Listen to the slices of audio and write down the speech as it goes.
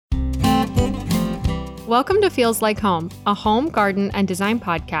Welcome to Feels Like Home, a home, garden, and design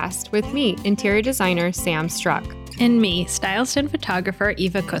podcast with me, interior designer Sam Struck. And me, stylist and photographer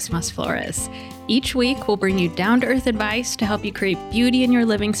Eva Cosmas Flores. Each week, we'll bring you down-to-earth advice to help you create beauty in your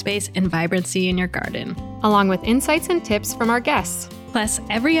living space and vibrancy in your garden, along with insights and tips from our guests. Plus,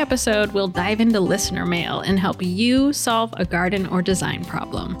 every episode, we'll dive into listener mail and help you solve a garden or design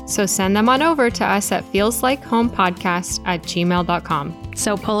problem. So send them on over to us at feelslikehomepodcast@gmail.com.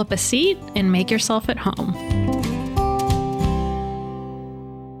 So pull up a seat and make yourself at home.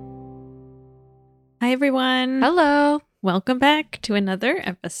 Hi, everyone. Hello. Welcome back to another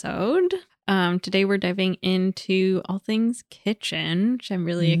episode. Today we're diving into all things kitchen, which I'm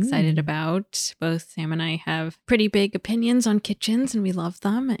really excited about. Both Sam and I have pretty big opinions on kitchens and we love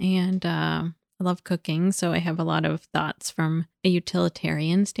them. And I love cooking. So I have a lot of thoughts from a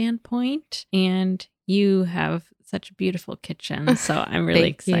utilitarian standpoint. And you have such a beautiful kitchen. So I'm really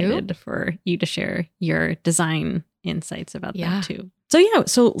excited for you to share your design insights about that too.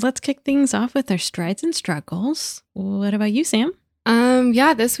 So let's kick things off with our strides and struggles. What about you, Sam?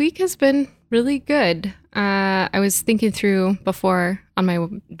 This week has been really good. I was thinking through before on my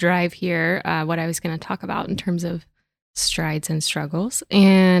drive here what I was going to talk about in terms of strides and struggles.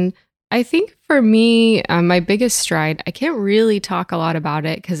 And I think for me, my biggest stride, I can't really talk a lot about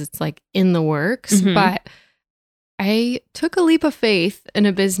it because it's like in the works, but I took a leap of faith in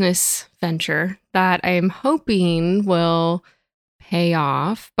a business venture that I'm hoping will pay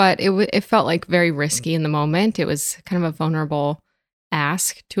off, but it felt like very risky in the moment. It was kind of a vulnerable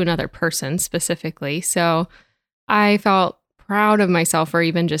ask to another person specifically. So I felt proud of myself for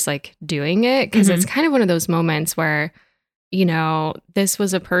even just like doing it because it's kind of one of those moments where, you know, this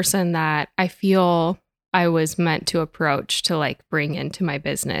was a person that I feel I was meant to approach to like bring into my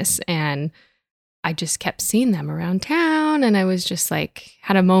business. And I just kept seeing them around town. And I was just like,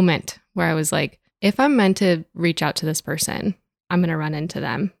 had a moment where I was like, if I'm meant to reach out to this person, I'm going to run into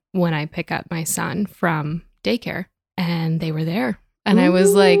them when I pick up my son from daycare. And they were there. And I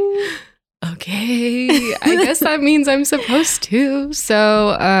was like, okay, I guess that means I'm supposed to.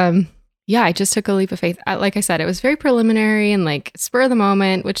 So, I just took a leap of faith. Like I said, it was very preliminary and like spur of the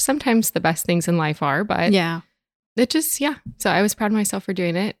moment, which sometimes the best things in life are. But it just, So I was proud of myself for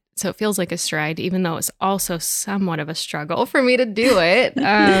doing it. So it feels like a stride, even though it's also somewhat of a struggle for me to do it.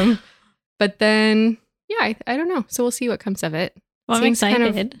 But then, I don't know. So we'll see what comes of it. Well, I'm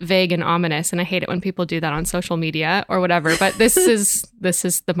excited. Kind of vague and ominous, and I hate it when people do that on social media or whatever. But this is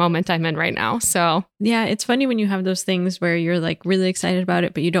the moment I'm in right now. So yeah, it's funny when you have those things where you're like really excited about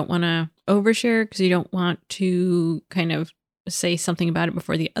it, but you don't want to overshare because you don't want to kind of say something about it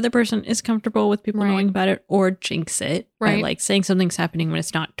before the other person is comfortable with people knowing about it, or jinx it by like saying something's happening when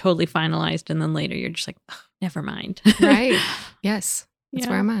it's not totally finalized, and then later you're just like, oh, never mind. Right? Yes, that's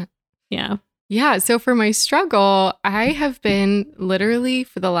where I'm at. Yeah. Yeah. So for my struggle, I have been literally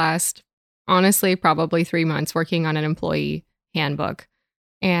for the last, honestly, probably 3 months working on an employee handbook.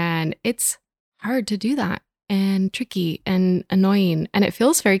 And it's hard to do that and tricky and annoying. And it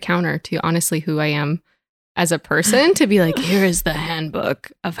feels very counter to honestly who I am as a person to be like, here is the handbook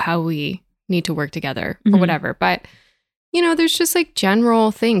of how we need to work together or whatever. But, you know, there's just like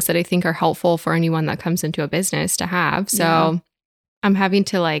general things that I think are helpful for anyone that comes into a business to have. So I'm having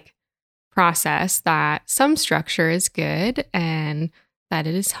to like process that some structure is good and that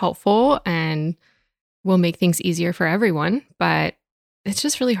it is helpful and will make things easier for everyone. But it's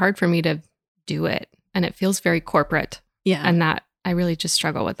just really hard for me to do it. And it feels very corporate. Yeah. And that I really just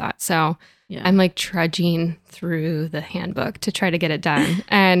struggle with that. So I'm like trudging through the handbook to try to get it done.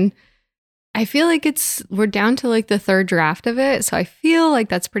 And I feel like we're down to like the third draft of it. So I feel like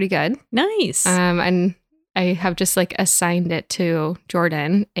that's pretty good. Nice. And I have just like assigned it to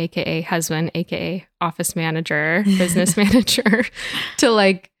Jordan, AKA husband, AKA office manager, business manager, to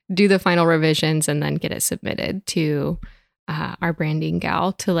like do the final revisions and then get it submitted to our branding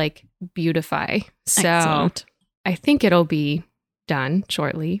gal to like beautify. So excellent. I think it'll be done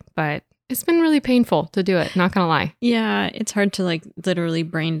shortly, but it's been really painful to do it. Not going to lie. Yeah. It's hard to like literally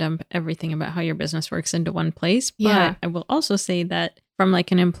brain dump everything about how your business works into one place. But I will also say that from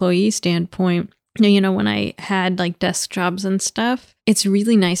like an employee standpoint, you know, when I had like desk jobs and stuff, it's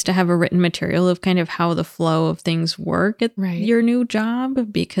really nice to have a written material of kind of how the flow of things work at your new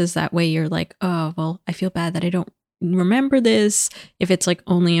job, because that way you're like, oh, well, I feel bad that I don't remember this if it's like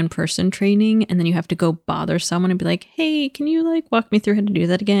only in-person training, and then you have to go bother someone and be like, hey, can you like walk me through how to do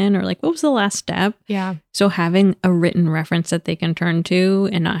that again? Or like, what was the last step? Yeah. So having a written reference that they can turn to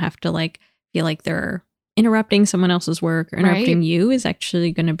and not have to like feel like they're interrupting someone else's work or interrupting you is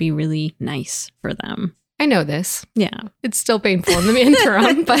actually going to be really nice for them. I know this. Yeah. It's still painful in the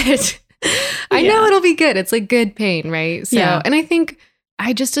interim, but I know it'll be good. It's like good pain, right? So, and I think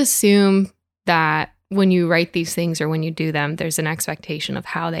I just assume that when you write these things or when you do them, there's an expectation of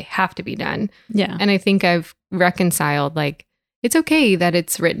how they have to be done. Yeah. And I think I've reconciled, like, it's okay that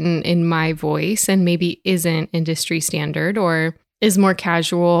it's written in my voice and maybe isn't industry standard or is more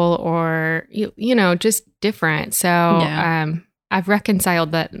casual or, you know, just different. So I've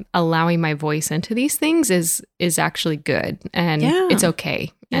reconciled that allowing my voice into these things is actually good and it's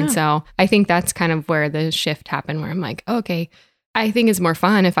okay. Yeah. And so I think that's kind of where the shift happened, where I'm like, okay, I think it's more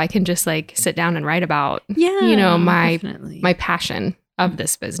fun if I can just like sit down and write about, you know, my passion of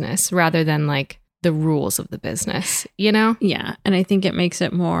this business rather than like the rules of the business, you know? Yeah. And I think it makes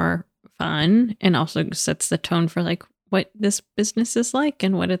it more fun and also sets the tone for like what this business is like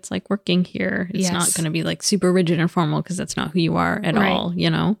and what it's like working here. It's not going to be like super rigid and formal because that's not who you are at all, you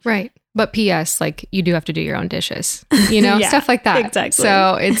know? Right. But P.S., like you do have to do your own dishes, you know, stuff like that. Exactly.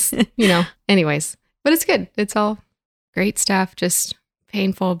 So it's, you know, anyways, but it's good. It's all great stuff. Just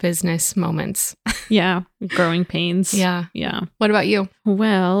painful business moments. Yeah. Growing pains. Yeah. Yeah. What about you?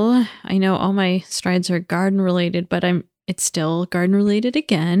 Well, I know all my strides are garden related, but it's still garden related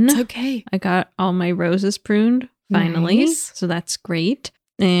again. It's okay. I got all my roses pruned finally. Nice. So that's great.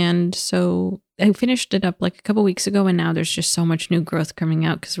 And so I finished it up like a couple weeks ago and now there's just so much new growth coming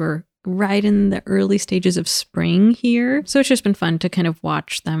out because we're right in the early stages of spring here. So it's just been fun to kind of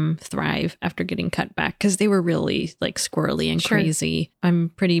watch them thrive after getting cut back because they were really like squirrely and crazy. I'm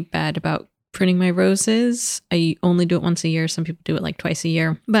pretty bad about pruning my roses. I only do it once a year. Some people do it like twice a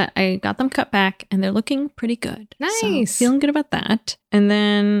year, but I got them cut back and they're looking pretty good. Nice. So feeling good about that. And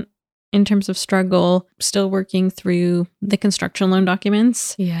then in terms of struggle, still working through the construction loan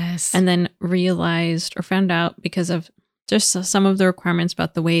documents. Yes. And then realized or found out because of just some of the requirements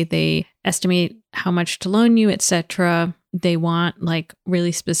about the way they estimate how much to loan you, etc. They want like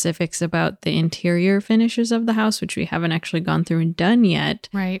really specifics about the interior finishes of the house, which we haven't actually gone through and done yet.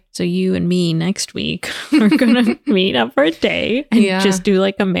 Right. So you and me next week are going to meet up for a day and just do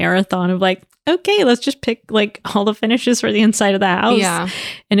like a marathon of like, okay, let's just pick like all the finishes for the inside of the house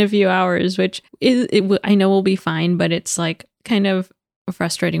in a few hours, which I know will be fine, but it's like kind of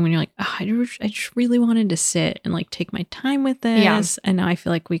frustrating when you're like, oh, I just really wanted to sit and like take my time with this. Yeah. And now I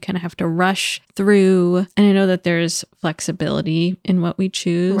feel like we kind of have to rush through. And I know that there's flexibility in what we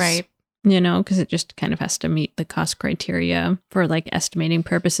choose. Right. You know, because it just kind of has to meet the cost criteria for like estimating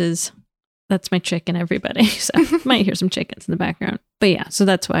purposes. That's my chicken, everybody. So might hear some chickens in the background. But yeah, so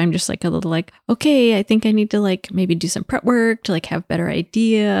that's why I'm just like a little like, okay, I think I need to like maybe do some prep work to like have a better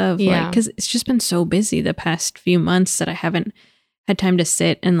idea of like, because it's just been so busy the past few months that I haven't had time to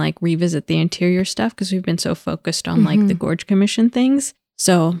sit and like revisit the interior stuff because we've been so focused on like the Gorge Commission things.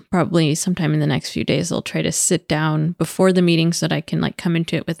 So probably sometime in the next few days, I'll try to sit down before the meeting so that I can like come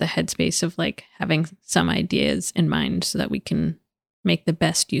into it with the headspace of like having some ideas in mind so that we can make the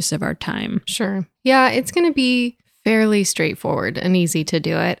best use of our time. Sure. Yeah, it's going to be fairly straightforward and easy to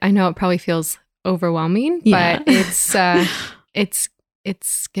do it. I know it probably feels overwhelming, but it's going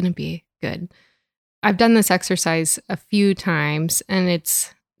to be good. I've done this exercise a few times and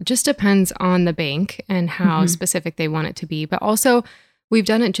it's just depends on the bank and how specific they want it to be. But also we've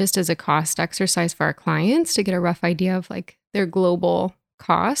done it just as a cost exercise for our clients to get a rough idea of like their global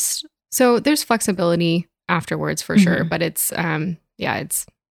cost. So there's flexibility afterwards for sure, but it's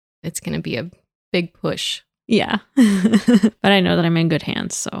it's going to be a big push. Yeah. But I know that I'm in good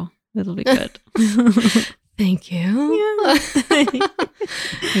hands, so it'll be good. Thank you. Yeah.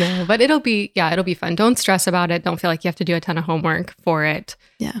 No, but it'll be fun. Don't stress about it. Don't feel like you have to do a ton of homework for it.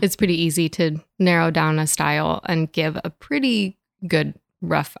 Yeah. It's pretty easy to narrow down a style and give a pretty good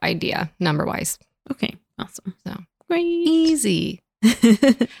rough idea number-wise. Okay. Awesome. So great. Easy.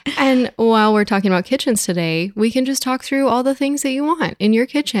 And while we're talking about kitchens today, we can just talk through all the things that you want in your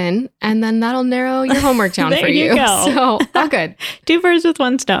kitchen, and then that'll narrow your homework down for you. Go. So, all good. 2 birds with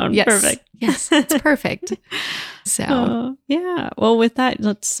 1 stone. Yes. Perfect. Yes, it's perfect. So, yeah. Well, with that,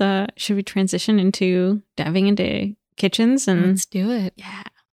 let's should we transition into diving into kitchens and let's do it. Yeah.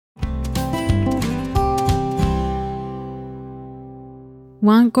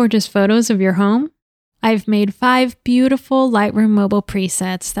 Want gorgeous photos of your home? I've made 5 beautiful Lightroom mobile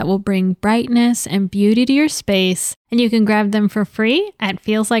presets that will bring brightness and beauty to your space, and you can grab them for free at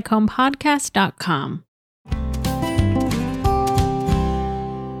feelslikehomepodcast.com.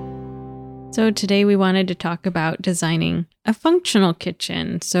 So today we wanted to talk about designing a functional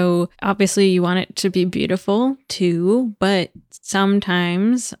kitchen. So obviously you want it to be beautiful too, but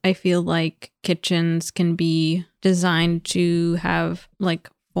sometimes I feel like kitchens can be designed to have like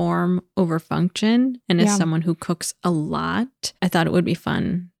form over function. And as someone who cooks a lot, I thought it would be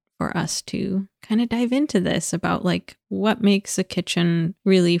fun for us to kind of dive into this about like what makes a kitchen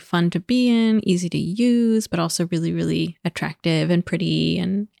really fun to be in, easy to use, but also really, really attractive and pretty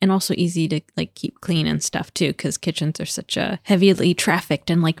and also easy to like keep clean and stuff too, because kitchens are such a heavily trafficked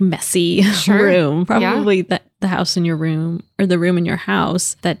and like messy room. Probably the house in your room or the room in your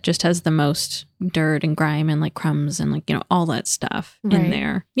house that just has the most dirt and grime and like crumbs and like, all that stuff in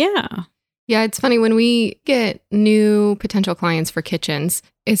there. Yeah. Yeah, it's funny when we get new potential clients for kitchens,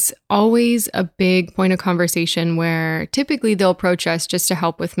 it's always a big point of conversation where typically they'll approach us just to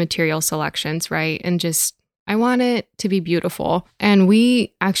help with material selections, right? And just, I want it to be beautiful. And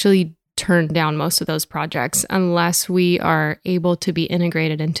we actually turn down most of those projects unless we are able to be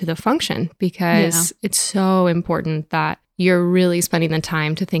integrated into the function, because it's so important that you're really spending the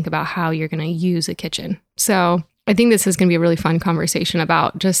time to think about how you're going to use a kitchen. So I think this is going to be a really fun conversation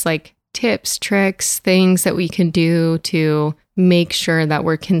about just like tips, tricks, things that we can do to make sure that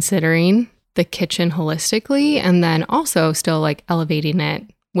we're considering the kitchen holistically and then also still like elevating it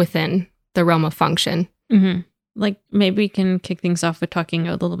within the realm of function. Mm-hmm. Like maybe we can kick things off with talking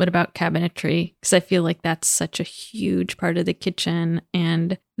a little bit about cabinetry, because I feel like that's such a huge part of the kitchen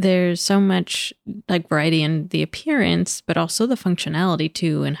and there's so much like variety in the appearance, but also the functionality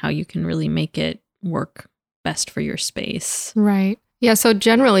too, and how you can really make it work best for your space. Right. Yeah. So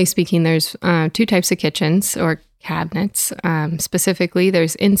generally speaking, there's two types of kitchens or cabinets. Specifically,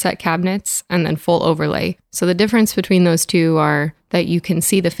 there's inset cabinets and then full overlay. So the difference between those two are that you can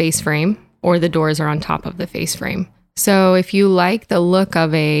see the face frame or the doors are on top of the face frame. So if you like the look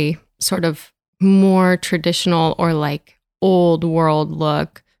of a sort of more traditional or like old world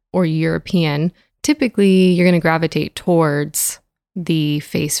look or European, typically you're going to gravitate towards the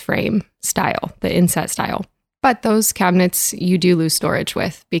face frame style, the inset style. But those cabinets you do lose storage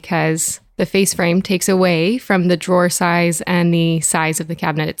with because the face frame takes away from the drawer size and the size of the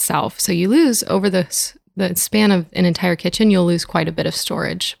cabinet itself. So you lose over the span of an entire kitchen, you'll lose quite a bit of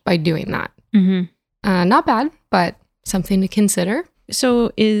storage by doing that. Mm-hmm. Not bad, but something to consider.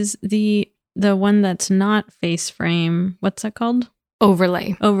 So is the one that's not face frame, what's that called?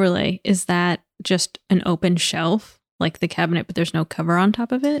 Overlay. Overlay. Is that just an open shelf? Like the cabinet, but there's no cover on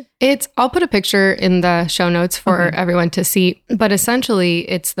top of it? I'll put a picture in the show notes for everyone to see, but essentially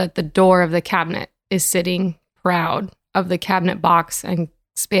it's that the door of the cabinet is sitting proud of the cabinet box and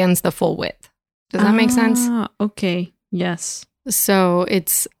spans the full width. Does that make sense? Okay. Yes. So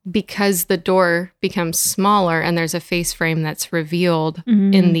it's because the door becomes smaller and there's a face frame that's revealed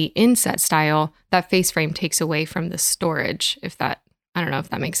in the inset style, that face frame takes away from the storage, I don't know if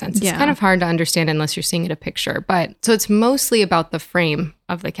that makes sense. It's kind of hard to understand unless you're seeing it a picture. But so it's mostly about the frame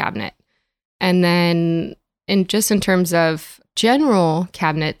of the cabinet. And then in terms of general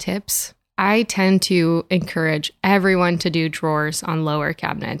cabinet tips, I tend to encourage everyone to do drawers on lower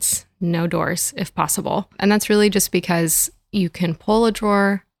cabinets, no doors if possible. And that's really just because you can pull a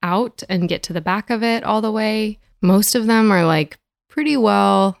drawer out and get to the back of it all the way. Most of them are like pretty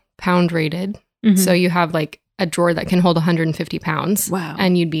well pound rated. Mm-hmm. So you have like a drawer that can hold 150 pounds. Wow.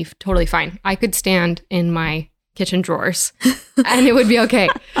 And you'd be totally fine. I could stand in my kitchen drawers and it would be okay.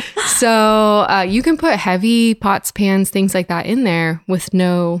 So you can put heavy pots, pans, things like that in there with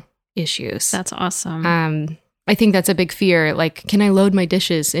no issues. That's awesome. I think that's a big fear. Like, can I load my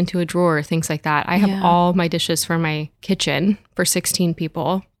dishes into a drawer? Things like that. I have all my dishes for my kitchen for 16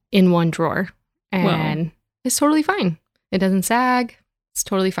 people in one drawer. And it's totally fine. It doesn't sag. It's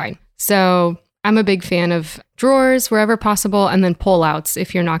totally fine. So I'm a big fan of drawers wherever possible, and then pull-outs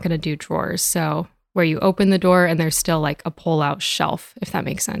if you're not going to do drawers. So where you open the door and there's still like a pull-out shelf, if that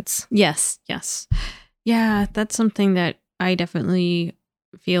makes sense. Yes. Yeah, that's something that I definitely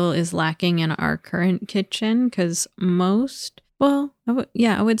feel is lacking in our current kitchen because I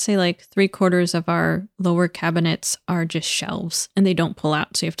would say like 3/4 of our lower cabinets are just shelves and they don't pull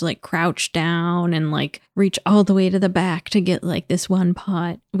out. So you have to like crouch down and like reach all the way to the back to get like this one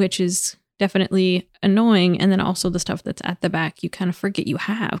pot, which is definitely annoying. And then also the stuff that's at the back, you kind of forget you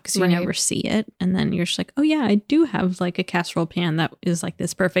have because you never see it. And then you're just like, oh yeah, I do have like a casserole pan that is like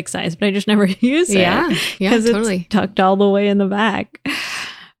this perfect size, but I just never use it. Yeah, totally. It's tucked all the way in the back.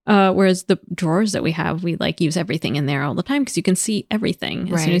 Whereas the drawers that we have, we like use everything in there all the time because you can see everything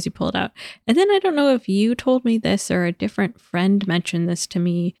as soon as you pull it out. And then I don't know if you told me this or a different friend mentioned this to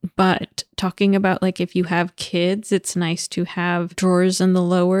me, but talking about like if you have kids, it's nice to have drawers in the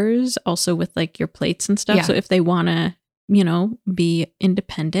lowers also with like your plates and stuff. Yeah. So if they want to be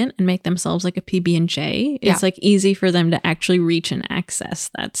independent and make themselves like a PB&J. Yeah. It's like easy for them to actually reach and access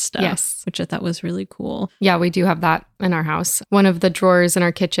that stuff, Yes. which I thought was really cool. Yeah, we do have that in our house. One of the drawers in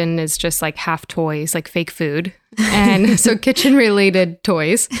our kitchen is just like half toys, like fake food. And so kitchen related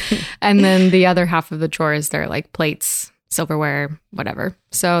toys. And then the other half of the drawer is their like plates, silverware, whatever,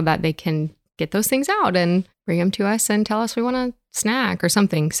 so that they can get those things out and bring them to us and tell us we want a snack or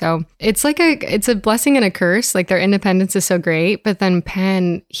something. So it's a blessing and a curse. Like their independence is so great, but then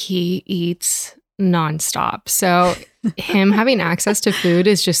Penn, he eats nonstop. So him having access to food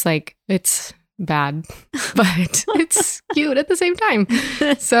is just like, it's bad, but it's cute at the same time.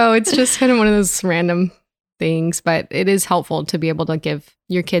 So it's just kind of one of those random things, but it is helpful to be able to give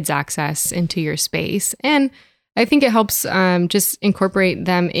your kids access into your space. And I think it helps just incorporate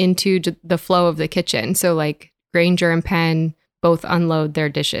them into the flow of the kitchen. So like Granger and Penn both unload their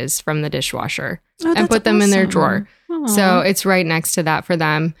dishes from the dishwasher and put them in their drawer. Aww. So it's right next to that for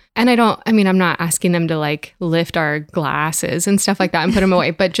them. And I'm not asking them to like lift our glasses and stuff like that and put them away,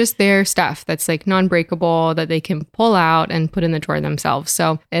 but just their stuff that's like non-breakable that they can pull out and put in the drawer themselves.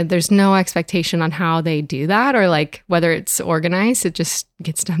 So there's no expectation on how they do that or like whether it's organized, it just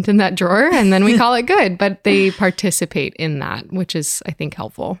gets dumped in that drawer and then we call it good, but they participate in that, which is, I think,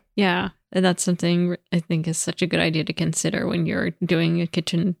 helpful. Yeah. And that's something I think is such a good idea to consider when you're doing a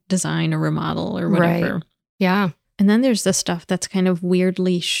kitchen design or remodel or whatever. Right. Yeah. And then there's the stuff that's kind of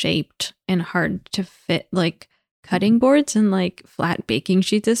weirdly shaped and hard to fit, like cutting boards and like flat baking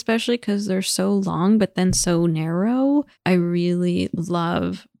sheets, especially because they're so long, but then so narrow. I really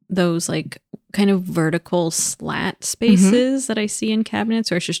love those like kind of vertical slat spaces that I see in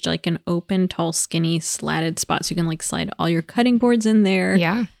cabinets, where it's just like an open, tall, skinny, slatted spot. So you can like slide all your cutting boards in there.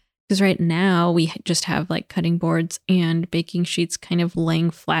 Yeah. Because right now we just have like cutting boards and baking sheets kind of laying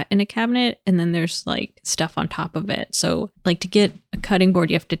flat in a cabinet. And then there's like stuff on top of it. So like to get a cutting board,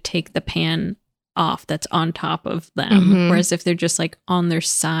 you have to take the pan off that's on top of them. Whereas if they're just like on their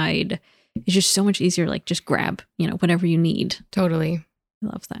side, it's just so much easier. Like just grab, whatever you need. Totally. I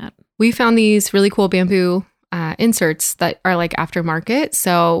love that. We found these really cool bamboo inserts that are like aftermarket.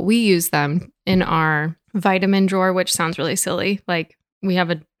 So we use them in our vitamin drawer, which sounds really silly. Like we have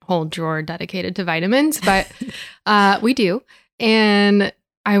a whole drawer dedicated to vitamins, but we do. And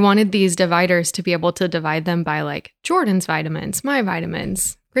I wanted these dividers to be able to divide them by like Jordan's vitamins, my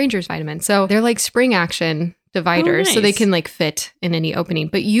vitamins, Granger's vitamins. So they're like spring action dividers. So they nice. can like fit in any opening,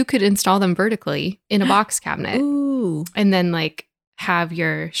 but you could install them vertically in a box cabinet. Ooh, And then like have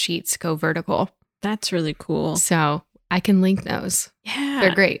your sheets go vertical. that's really cool. So I can link those. Yeah.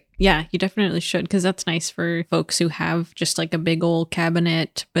 They're great. Yeah, you definitely should, because that's nice for folks who have just like a big old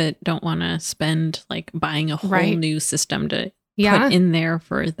cabinet but don't want to spend like buying a whole Right. new system to Yeah. put in there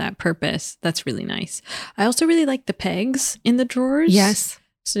for that purpose. That's really nice. I also really like the pegs in the drawers. Yes.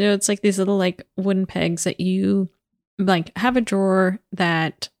 So it's like these little like wooden pegs that you like have a drawer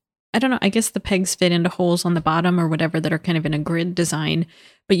that, I don't know, I guess the pegs fit into holes on the bottom or whatever that are kind of in a grid design,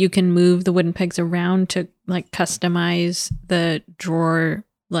 but you can move the wooden pegs around to like customize the drawer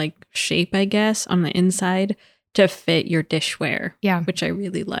like shape, I guess, on the inside to fit your dishware. Yeah. Which I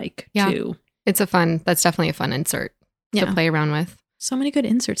really like Yeah. too. That's definitely a fun insert to play around with. So many good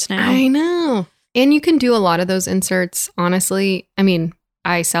inserts now. I know. And you can do a lot of those inserts, honestly. I mean,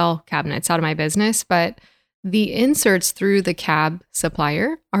 I sell cabinets out of my business, but the inserts through the cab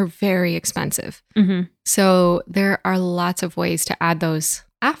supplier are very expensive. Mm-hmm. So there are lots of ways to add those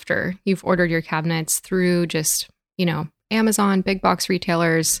after you've ordered your cabinets through just, Amazon, big box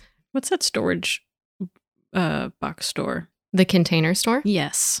retailers. What's that storage box store? The Container Store?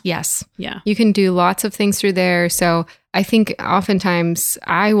 Yes. Yes. Yeah. You can do lots of things through there. So I think oftentimes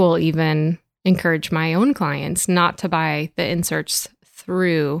I will even encourage my own clients not to buy the inserts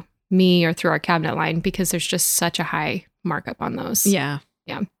through me or through our cabinet line because there's just such a high markup on those. Yeah.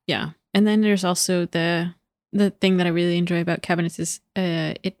 Yeah. Yeah. And then there's also the thing that I really enjoy about cabinets is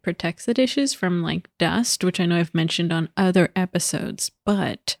it protects the dishes from like dust, which I know I've mentioned on other episodes,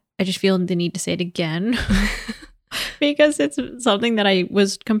 but I just feel the need to say it again because it's something that I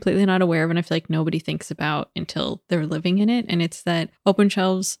was completely not aware of and I feel like nobody thinks about until they're living in it. And it's that open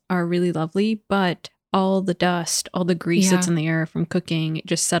shelves are really lovely, but all the dust, all the grease that's in the air from cooking, it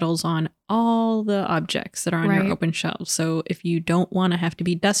just settles on all the objects that are on your open shelves. So if you don't want to have to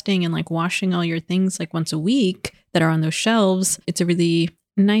be dusting and like washing all your things like once a week that are on those shelves, it's a really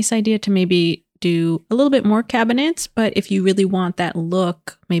nice idea to maybe do a little bit more cabinets. But if you really want that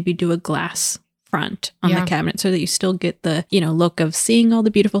look, maybe do a glass front on the cabinet so that you still get the, look of seeing all the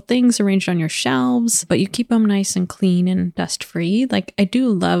beautiful things arranged on your shelves, but you keep them nice and clean and dust free. Like I do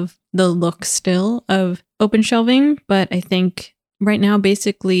love the look still of open shelving, but I think right now,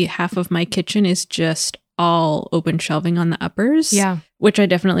 basically half of my kitchen is just all open shelving on the uppers. Yeah. Which I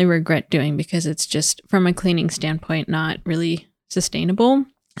definitely regret doing because it's just, from a cleaning standpoint, not really sustainable.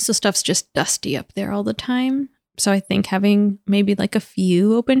 So stuff's just dusty up there all the time. So I think having maybe like a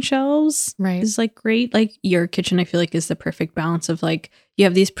few open shelves is like great. Like your kitchen, I feel like is the perfect balance of like, you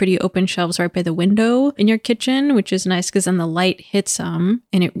have these pretty open shelves right by the window in your kitchen, which is nice because then the light hits them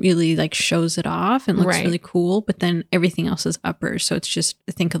and it really like shows it off and looks really cool. But then everything else is uppers. So it's just,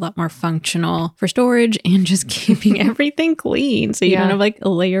 I think, a lot more functional for storage and just keeping everything clean. So you don't have like a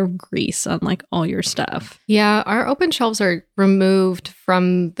layer of grease on like all your stuff. Yeah. Our open shelves are removed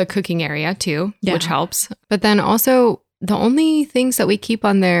from the cooking area too, which helps. But then also, the only things that we keep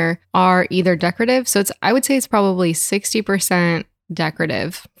on there are either decorative. So I would say it's probably 60%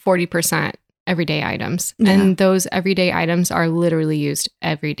 decorative, 40% everyday items. Yeah. And those everyday items are literally used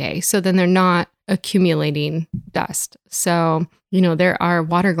every day. So then they're not accumulating dust. So, there are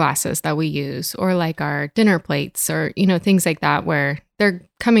water glasses that we use, or like our dinner plates, or, things like that where they're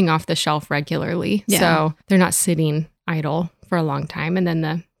coming off the shelf regularly. Yeah. So they're not sitting idle for a long time. And then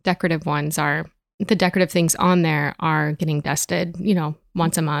the decorative things on there are getting dusted,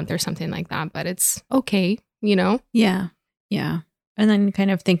 once a month or something like that. But it's okay, Yeah. Yeah. And then kind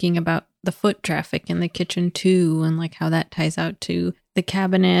of thinking about the foot traffic in the kitchen too, and like how that ties out to the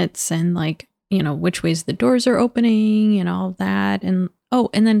cabinets and like, which ways the doors are opening and all of that. And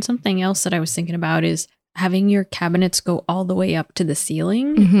and then something else that I was thinking about is having your cabinets go all the way up to the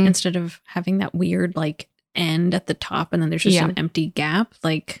ceiling instead of having that weird like end at the top and then there's just an empty gap.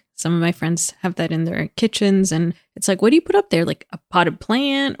 Like some of my friends have that in their kitchens and it's like, what do you put up there? Like a potted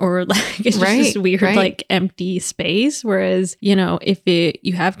plant or like it's just this weird like empty space. Whereas, if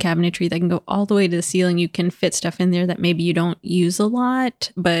you have cabinetry that can go all the way to the ceiling, you can fit stuff in there that maybe you don't use a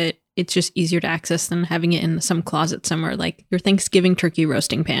lot, but it's just easier to access than having it in some closet somewhere, like your Thanksgiving turkey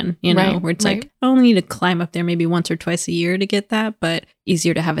roasting pan, where it's like, I only need to climb up there maybe once or twice a year to get that, but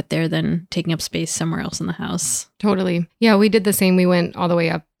easier to have it there than taking up space somewhere else in the house. Totally. Yeah, we did the same. We went all the way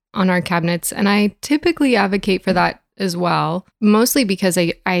up on our cabinets, and I typically advocate for that as well, mostly because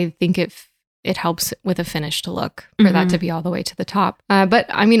I think it helps with a finished look for that to be all the way to the top. But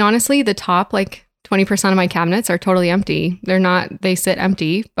I mean, honestly, the top, like 20% of my cabinets are totally empty. They sit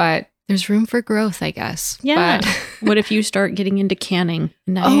empty, but there's room for growth, I guess. Yeah. But what if you start getting into canning?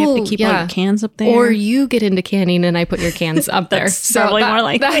 Now you have to keep all your cans up there. Or you get into canning and I put your cans up there. So probably more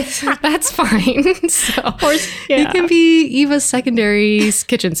like that's fine. So it can be Eva's secondary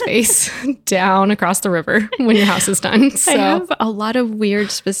kitchen space down across the river when your house is done. So I have a lot of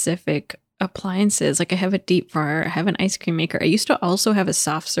weird specific appliances. Like I have a deep fryer, I have an ice cream maker. I used to also have a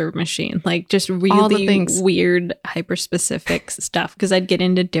soft serve machine, like just really weird, hyper specific stuff because I'd get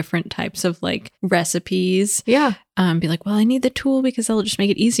into different types of like recipes. Yeah. Be like, well, I need the tool because that'll just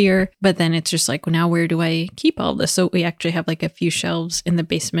make it easier. But then it's just like, well, now where do I keep all this? So we actually have like a few shelves in the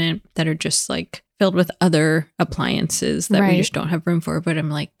basement that are just like filled with other appliances that we just don't have room for. But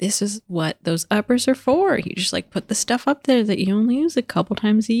I'm like, this is what those uppers are for. You just like put the stuff up there that you only use a couple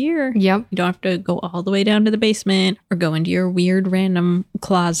times a year. Yep. You don't have to go all the way down to the basement or go into your weird random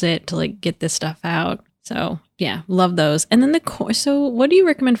closet to like get this stuff out. So yeah, love those. And then so what do you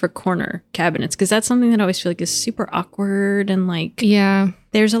recommend for corner cabinets? Because that's something that I always feel like is super awkward and like,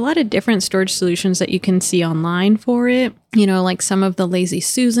 there's a lot of different storage solutions that you can see online for it. Like some of the Lazy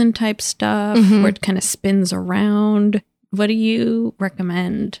Susan type stuff where it kind of spins around. What do you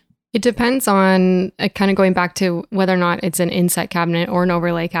recommend? It depends on kind of going back to whether or not it's an inset cabinet or an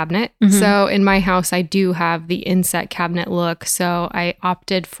overlay cabinet. So in my house, I do have the inset cabinet look. So I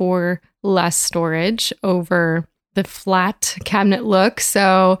opted for less storage over the flat cabinet look.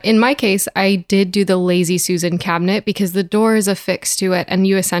 So in my case, I did do the Lazy Susan cabinet because the door is affixed to it and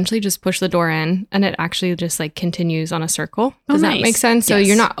you essentially just push the door in and it actually just like continues on a circle. Does that make sense? So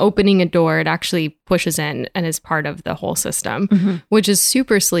you're not opening a door. It actually pushes in and is part of the whole system, which is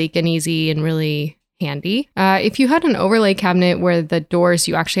super sleek and easy and really handy. If you had an overlay cabinet where the doors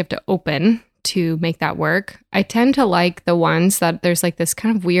you actually have to open to make that work, I tend to like the ones that there's like this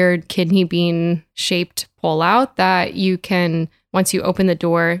kind of weird kidney bean shaped pull out that you can, once you open the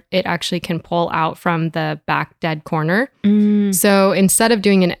door, it actually can pull out from the back dead corner. So instead of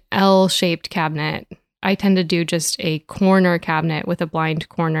doing an L-shaped cabinet, I tend to do just a corner cabinet with a blind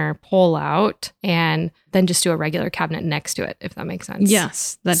corner pull out and then just do a regular cabinet next to it, if that makes sense.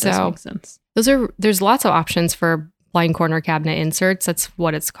 Yes, that does make sense. There's lots of options for blind corner cabinet inserts. That's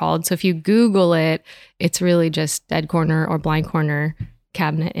what it's called. So if you Google it, it's really just dead corner or blind corner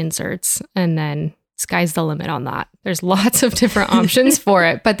cabinet inserts. And then sky's the limit on that. there's lots of different options for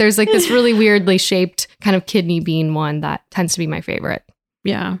it, but there's like this really weirdly shaped kind of kidney bean one that tends to be my favorite.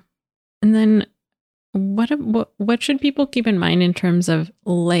 Yeah. And then what should people keep in mind in terms of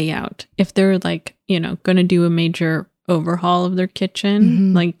layout if they're like, going to do a major overhaul of their kitchen?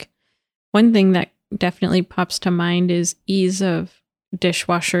 Mm-hmm. Like one thing that definitely pops to mind is ease of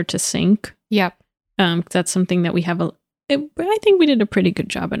dishwasher to sink. Yep. That's something that we have I think we did a pretty good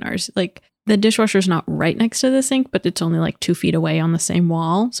job in ours. Like the dishwasher's not right next to the sink, but it's only like 2 feet away on the same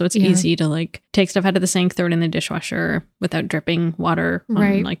wall. So it's easy to like take stuff out of the sink, throw it in the dishwasher without dripping water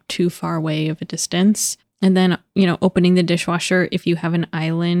on like too far away of a distance. And then, opening the dishwasher if you have an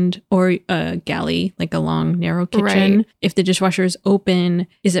island or a galley, like a long, narrow kitchen. Right. If the dishwasher is open,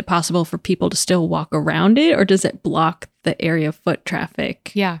 is it possible for people to still walk around it, or does it block the area of foot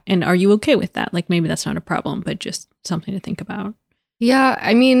traffic? Yeah. And are you okay with that? Like maybe that's not a problem, but just something to think about. Yeah.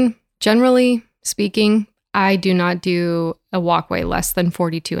 I mean, generally speaking, I do not do a walkway less than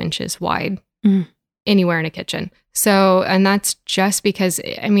 42 inches wide anywhere in a kitchen. So, and that's just because,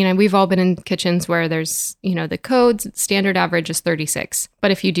 I mean, we've all been in kitchens where there's, the code's standard average is 36.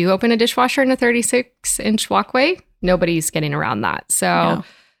 But if you do open a dishwasher in a 36-inch walkway, nobody's getting around that. So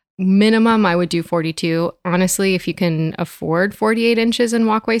minimum, I would do 42. Honestly, if you can afford 48 inches in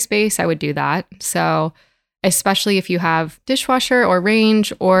walkway space, I would do that. So especially if you have dishwasher or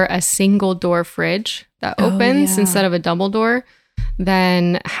range or a single door fridge that opens instead of a double door,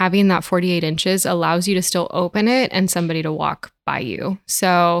 then having that 48 inches allows you to still open it and somebody to walk by you.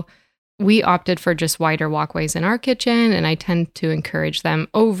 So we opted for just wider walkways in our kitchen, and I tend to encourage them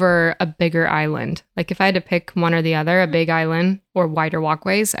over a bigger island. Like if I had to pick one or the other, a big island or wider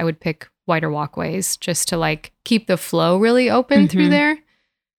walkways, I would pick wider walkways just to like keep the flow really open through there.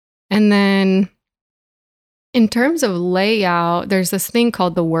 And then in terms of layout, there's this thing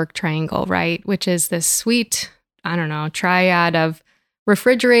called the work triangle, right? Which is this sweet, triad of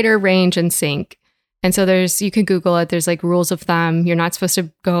refrigerator, range, and sink. And so you can Google it. There's like rules of thumb. You're not supposed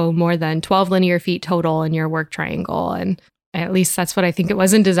to go more than 12 linear feet total in your work triangle. And at least that's what I think it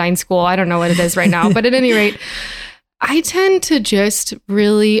was in design school. I don't know what it is right now. But at any rate, I tend to just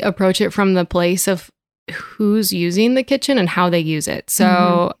really approach it from the place of who's using the kitchen and how they use it.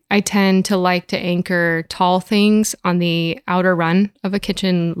 So I tend to like to anchor tall things on the outer run of a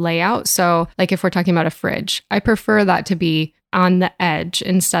kitchen layout. So like if we're talking about a fridge, I prefer that to be on the edge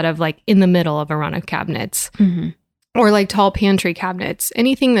instead of like in the middle of a run of cabinets. Or like tall pantry cabinets.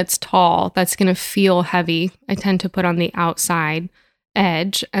 Anything that's tall that's going to feel heavy, I tend to put on the outside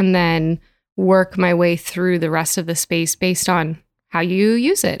edge and then work my way through the rest of the space based on how you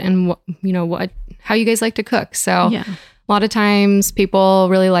use it and how you guys like to cook. So a lot of times people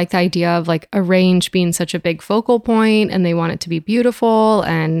really like the idea of like a range being such a big focal point and they want it to be beautiful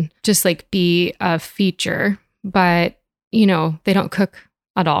and just like be a feature, but they don't cook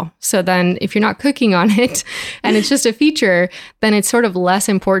at all. So then if you're not cooking on it and it's just a feature, then it's sort of less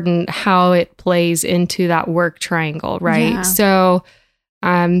important how it plays into that work triangle, right? Yeah. So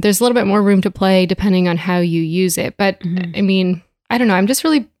there's a little bit more room to play depending on how you use it. But I mean, I don't know. I'm just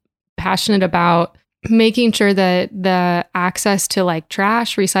really passionate about making sure that the access to like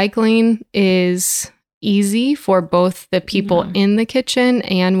trash recycling is easy for both the people in the kitchen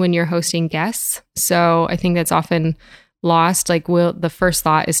and when you're hosting guests. So I think that's often lost. Like the first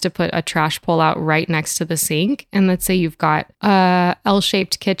thought is to put a trash pull out right next to the sink. And let's say you've got a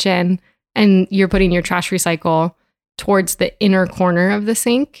L-shaped kitchen and you're putting your trash recycle towards the inner corner of the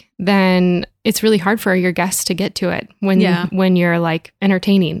sink, then it's really hard for your guests to get to it when you're like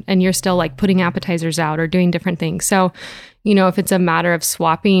entertaining and you're still like putting appetizers out or doing different things. So, if it's a matter of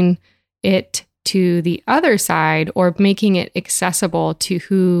swapping it to the other side or making it accessible to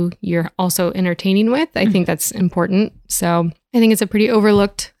who you're also entertaining with, I think that's important. So I think it's a pretty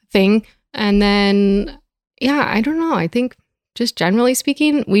overlooked thing. And then, I don't know. I think just generally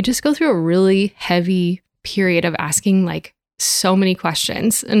speaking, we just go through a really heavy period of asking like so many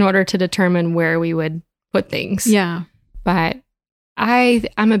questions in order to determine where we would put things. Yeah. But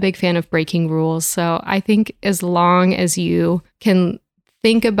I'm a big fan of breaking rules. So I think as long as you can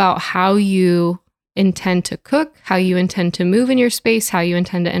think about how you intend to cook, how you intend to move in your space, how you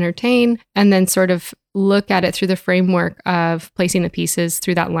intend to entertain, and then sort of look at it through the framework of placing the pieces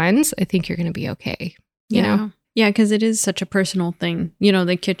through that lens, I think you're going to be okay. You know? Yeah, because it is such a personal thing,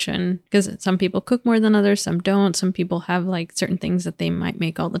 the kitchen, because some people cook more than others, some don't. Some people have like certain things that they might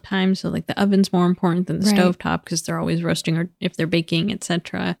make all the time. So like the oven's more important than the stovetop because they're always roasting or if they're baking,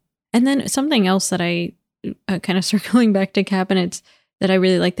 etc. And then something else that I kind of circling back to cabinets that I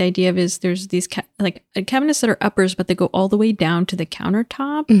really like the idea of is there's these cabinets that are uppers, but they go all the way down to the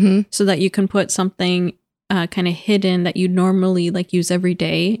countertop so that you can put something kind of hidden that you normally like use every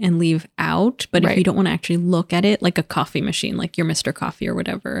day and leave out. But if you don't want to actually look at it, like a coffee machine, like your Mr. Coffee or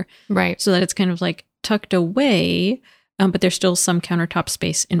whatever. Right. So that it's kind of like tucked away, but there's still some countertop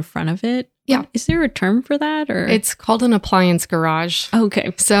space in front of it. Yeah. Is there a term for that? Or It's called an appliance garage.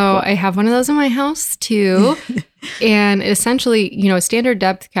 Okay. So I have one of those in my house too. And essentially, you know, a standard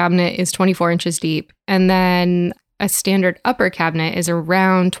depth cabinet is 24 inches deep. And then a standard upper cabinet is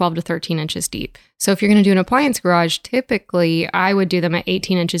around 12 to 13 inches deep. So if you're going to do an appliance garage, typically I would do them at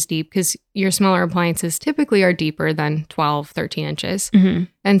 18 inches deep because your smaller appliances typically are deeper than 12, 13 inches. Mm-hmm.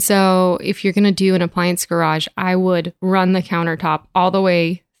 And so if you're going to do an appliance garage, I would run the countertop all the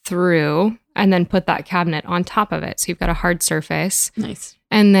way through and then put that cabinet on top of it. So you've got a hard surface. Nice.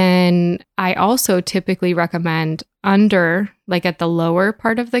 And then I also typically recommend under, like at the lower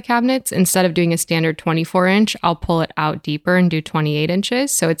part of the cabinets, instead of doing a standard 24 inch, I'll pull it out deeper and do 28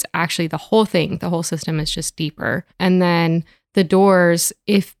 inches. So it's actually the whole thing, the whole system is just deeper. And then the doors,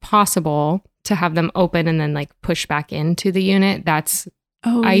 if possible, to have them open and then like push back into the unit, that's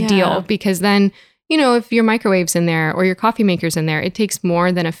ideal because then, you know, if your microwave's in there or your coffee maker's in there, it takes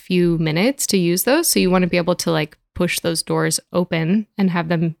more than a few minutes to use those. So you want to be able to like push those doors open and have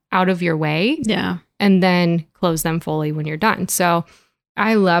them out of your way. Yeah. And then close them fully when you're done. So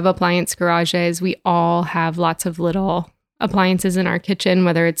I love appliance garages. We all have lots of little appliances in our kitchen,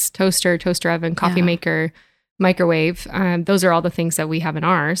 whether it's toaster oven, coffee maker, microwave. Those are all the things that we have in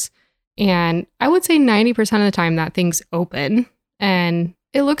ours. And I would say 90% of the time that thing's open and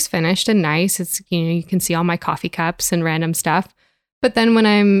it looks finished and nice. It's, you know, you can see all my coffee cups and random stuff. But then when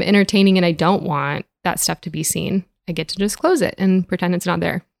I'm entertaining and I don't want that stuff to be seen, I get to just close it and pretend it's not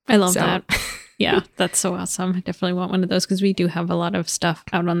there. I love that. Yeah, that's so awesome. I definitely want one of those because we do have a lot of stuff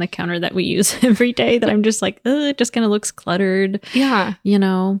out on the counter that we use every day that I'm just like, it just kind of looks cluttered. Yeah. You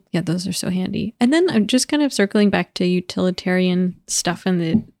know, yeah, those are so handy. And then I'm just kind of circling back to utilitarian stuff in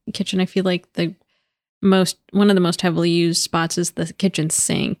the kitchen. I feel like one of the most heavily used spots is the kitchen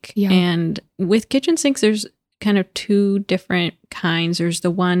sink. Yeah. And with kitchen sinks, there's kind of two different kinds. There's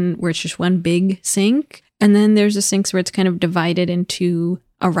the one where it's just one big sink. And then there's the sinks where it's kind of divided into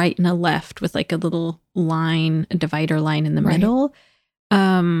a right and a left with like a little line, a divider line in the middle.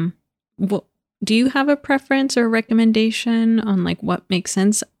 Do you have a preference or recommendation on like what makes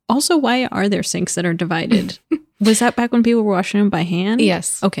sense? Also, why are there sinks that are divided? Was that back when people were washing them by hand?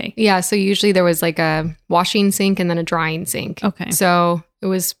 Yes. Okay. Yeah. So usually there was like a washing sink and then a drying sink. Okay. So it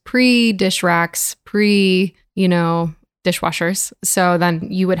was pre-dish racks, dishwashers. So then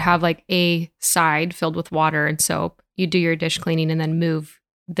you would have like a side filled with water and soap. You do your dish cleaning and then move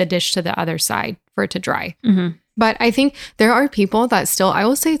the dish to the other side for it to dry. Mm-hmm. But I think there are people that still, I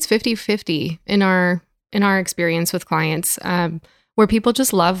will say it's 50-50 in our experience with clients, where people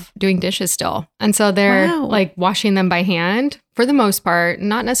just love doing dishes still. And so they're like washing them by hand for the most part,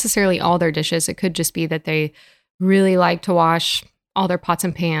 not necessarily all their dishes. It could just be that they really like to wash all their pots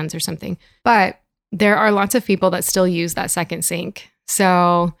and pans or something. But there are lots of people that still use that second sink.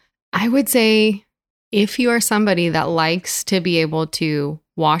 So I would say if you are somebody that likes to be able to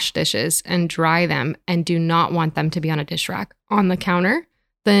wash dishes and dry them and do not want them to be on a dish rack on the counter,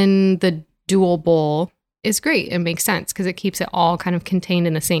 then the dual bowl is great. It makes sense because it keeps it all kind of contained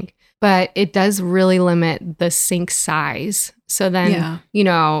in the sink. But it does really limit the sink size. So then,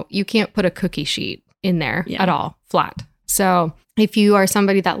 you can't put a cookie sheet in there at all, flat. So if you are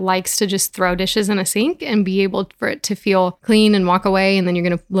somebody that likes to just throw dishes in a sink and be able for it to feel clean and walk away, and then you're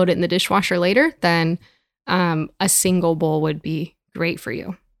going to load it in the dishwasher later, then a single bowl would be great for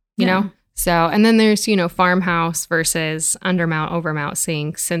you, you know? So, and then there's, farmhouse versus undermount, overmount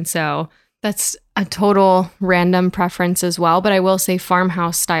sinks. And so that's a total random preference as well. But I will say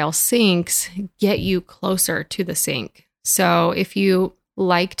farmhouse style sinks get you closer to the sink. So if you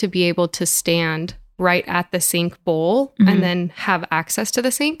like to be able to stand right at the sink bowl and then have access to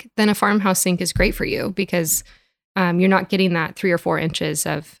the sink, then a farmhouse sink is great for you because you're not getting that 3 or 4 inches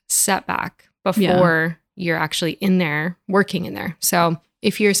of setback before you're actually in there, working in there. So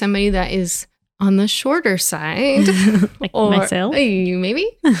if you're somebody that is on the shorter side, like myself, maybe,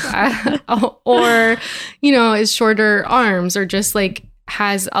 or, is shorter arms or just like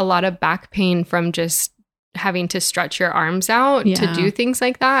has a lot of back pain from just having to stretch your arms out to do things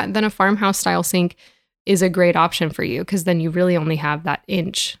like that, then a farmhouse style sink is a great option for you because then you really only have that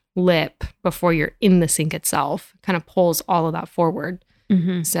inch lip before you're in the sink itself. Kind of pulls all of that forward.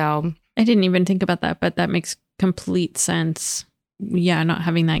 Mm-hmm. So I didn't even think about that, but that makes complete sense. Yeah, not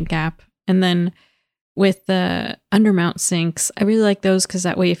having that gap. And then with the undermount sinks, I really like those because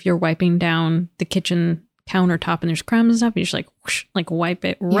that way if you're wiping down the kitchen countertop and there's crumbs and stuff, you just like whoosh, like wipe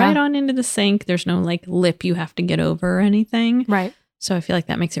it right on into the sink. There's no like lip you have to get over or anything. Right. So I feel like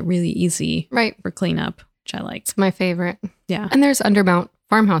that makes it really easy for cleanup, which I like. It's my favorite. Yeah. And there's undermount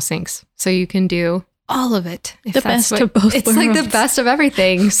farmhouse sinks. So you can do all of it. The best of both worlds. It's like the best of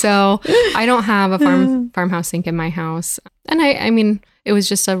everything. So I don't have a farmhouse sink in my house. And I mean, it was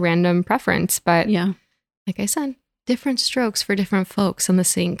just a random preference. But like I said, different strokes for different folks on the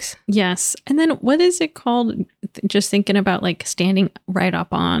sinks. Yes. And then what is it called? Just thinking about like standing right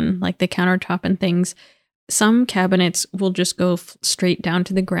up on like the countertop and things. Some cabinets will just go straight down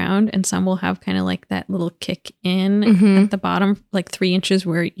to the ground, and some will have kind of like that little kick in at the bottom, like 3 inches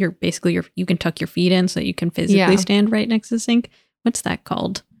where you're basically, you can tuck your feet in so that you can physically stand right next to the sink. What's that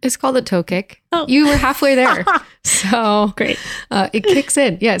called? It's called a toe kick. Oh, you were halfway there. So great. It kicks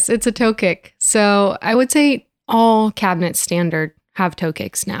in. Yes, it's a toe kick. So I would say all cabinets standard have toe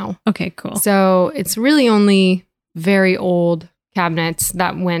kicks now. Okay, cool. So it's really only very old cabinets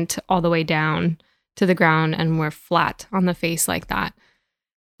that went all the way down to the ground and were flat on the face like that.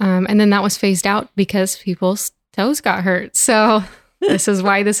 And then that was phased out because people's toes got hurt. So this is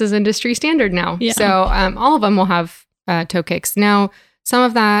why this is industry standard now. Yeah. So all of them will have toe kicks. Now, some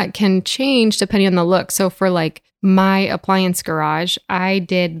of that can change depending on the look. So for like my appliance garage, I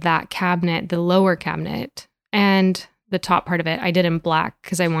did that cabinet, the lower cabinet, and the top part of it, I did in black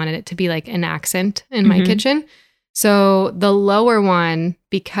because I wanted it to be like an accent in my kitchen. So the lower one,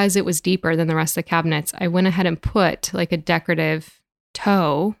 because it was deeper than the rest of the cabinets, I went ahead and put like a decorative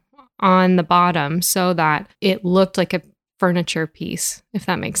toe on the bottom so that it looked like a furniture piece, if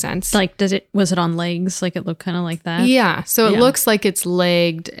that makes sense. Like, was it on legs? Like it looked kind of like that? Yeah. So it looks like it's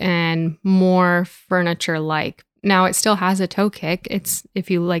legged and more furniture-like. Now it still has a toe kick. It's,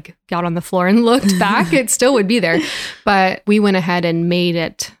 if you like got on the floor and looked back, it still would be there. But we went ahead and made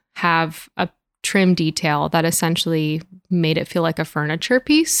it have a trim detail that essentially made it feel like a furniture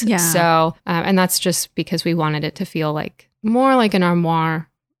piece. Yeah. So, and that's just because we wanted it to feel like more like an armoire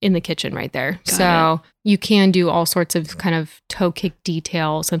in the kitchen right there. So you can do all sorts of kind of toe kick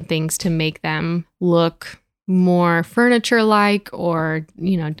details and things to make them look more furniture-like, or,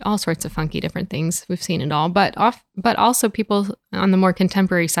 you know, all sorts of funky different things. We've seen it all. But also people on the more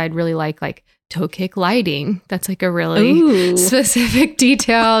contemporary side really like toe kick lighting. That's like a really specific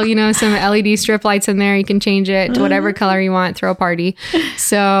detail, you know, some LED strip lights in there. You can change it to whatever color you want, throw a party.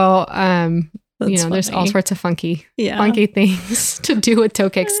 So, you know, there's all sorts of funky things to do with toe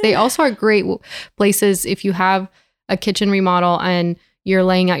kicks. They also are great places if you have a kitchen remodel and you're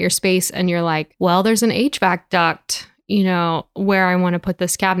laying out your space and you're like, well, there's an HVAC duct, you know, where I want to put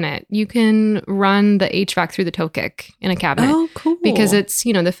this cabinet. You can run the HVAC through the toe kick in a cabinet. Oh, cool. Because it's,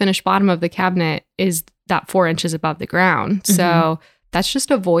 you know, the finished bottom of the cabinet is that 4 inches above the ground. So that's just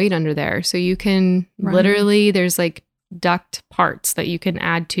a void under there. So you can literally, there's like duct parts that you can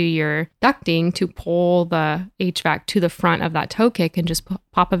add to your ducting to pull the HVAC to the front of that toe kick and just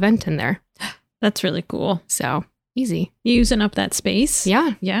pop a vent in there. That's really cool. So easy. Using up that space.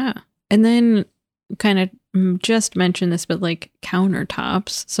 Yeah. Yeah. And then kind of just mention this, but like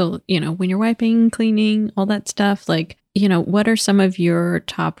countertops. So, you know, when you're wiping, cleaning, all that stuff, like, you know, what are some of your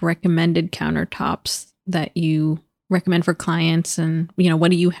top recommended countertops that you recommend for clients? And, you know,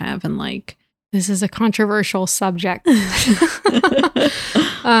 what do you have? And like, this is a controversial subject.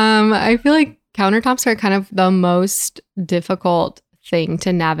 I feel like countertops are kind of the most difficult thing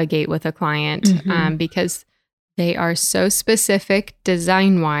to navigate with a client because they are so specific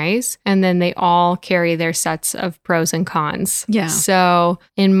design-wise, and then they all carry their sets of pros and cons. Yeah. So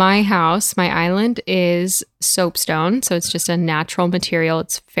in my house, my island is soapstone. So it's just a natural material.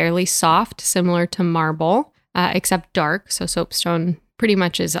 It's fairly soft, similar to marble, except dark. So soapstone pretty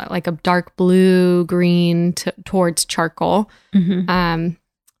much is like a dark blue, green towards charcoal.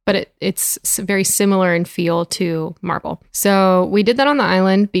 But it's very similar in feel to marble. So we did that on the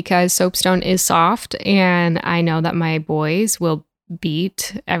island because soapstone is soft, and I know that my boys will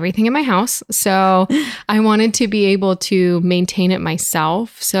beat everything in my house. So I wanted to be able to maintain it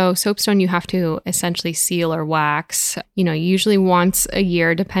myself. So soapstone, you have to essentially seal or wax, you know, usually once a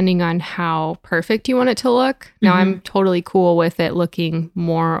year, depending on how perfect you want it to look. Now I'm totally cool with it looking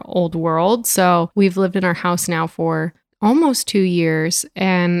more old world. So we've lived in our house now for almost 2 years,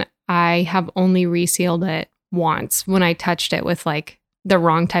 and I have only resealed it once when I touched it with like the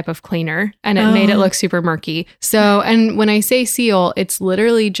wrong type of cleaner, and it made it look super murky. So, and when I say seal, it's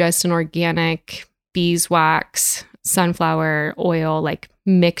literally just an organic beeswax, sunflower oil, like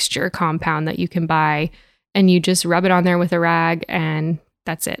mixture compound that you can buy, and you just rub it on there with a rag and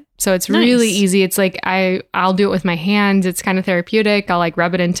that's it. So it's really easy. It's like I'll do it with my hands. It's kind of therapeutic. I'll like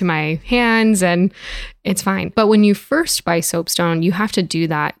rub it into my hands and it's fine. But when you first buy soapstone, you have to do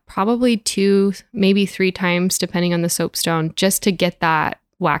that probably 2, maybe 3 times, depending on the soapstone, just to get that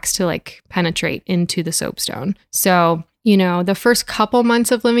wax to like penetrate into the soapstone. So, you know, the first couple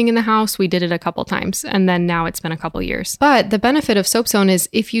months of living in the house, we did it a couple times, and then now it's been a couple years. But the benefit of soapstone is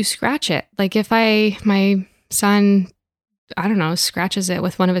if you scratch it, like if my son, I don't know, scratches it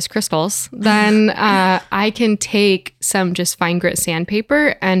with one of his crystals, then I can take some just fine grit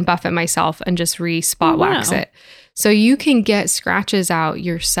sandpaper and buff it myself and just re-spot wax it. So you can get scratches out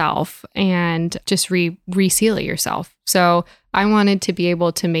yourself and just reseal it yourself. So I wanted to be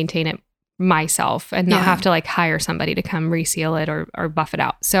able to maintain it myself and not have to like hire somebody to come reseal it or buff it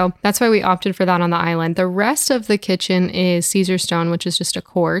out. So that's why we opted for that on the island. The rest of the kitchen is Caesarstone, which is just a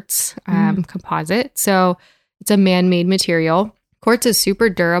quartz composite. So it's a man-made material. Quartz is super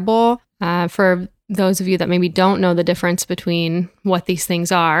durable. For those of you that maybe don't know the difference between what these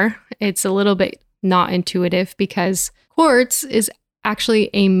things are, it's a little bit not intuitive because quartz is actually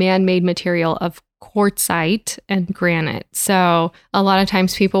a man-made material of quartzite and granite. So a lot of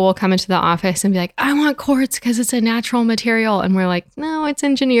times people will come into the office and be like, I want quartz because it's a natural material. And we're like, no, it's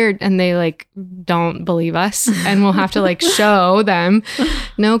engineered. And they like don't believe us. And we'll have to like show them,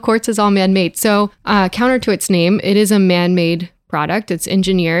 no, quartz is all man-made. So counter to its name, it is a man-made product. It's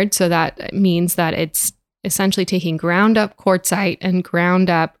engineered. So that means that it's essentially taking ground up quartzite and ground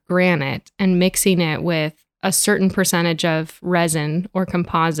up granite and mixing it with a certain percentage of resin or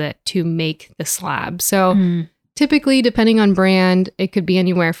composite to make the slab. So typically, depending on brand, it could be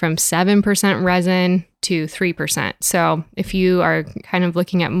anywhere from 7% resin to 3%. So if you are kind of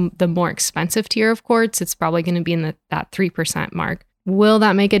looking at the more expensive tier of quartz, it's probably going to be in that 3% mark. Will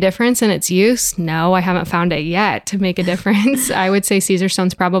that make a difference in its use? No, I haven't found it yet to make a difference. I would say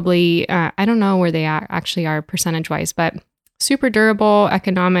Caesarstone's probably, I don't know where they actually are percentage-wise, but super durable,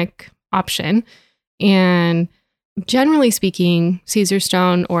 economic option. And generally speaking,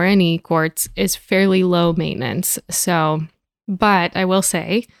 Caesarstone or any quartz is fairly low maintenance. So, but I will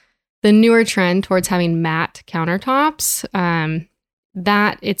say the newer trend towards having matte countertops,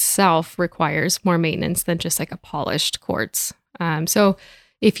 that itself requires more maintenance than just like a polished quartz. So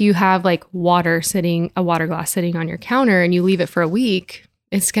if you have like a water glass sitting on your counter and you leave it for a week,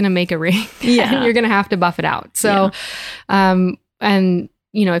 it's going to make a ring and you're going to have to buff it out. So, and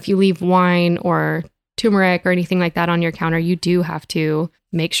you know, if you leave wine or turmeric or anything like that on your counter, you do have to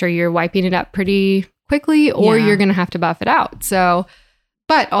make sure you're wiping it up pretty quickly or you're going to have to buff it out. So,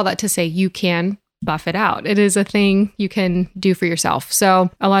 but all that to say, you can buff it out. It is a thing you can do for yourself. So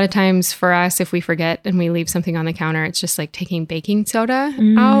a lot of times for us, if we forget and we leave something on the counter, it's just like taking baking soda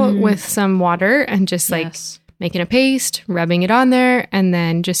out with some water and just like making a paste, rubbing it on there, and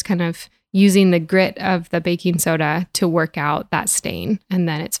then just kind of using the grit of the baking soda to work out that stain, and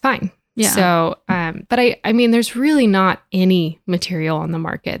then it's fine. Yeah. So, but I mean, there's really not any material on the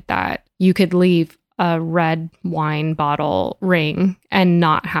market that you could leave a red wine bottle ring and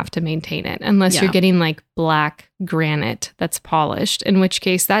not have to maintain it unless you're getting like black granite that's polished, in which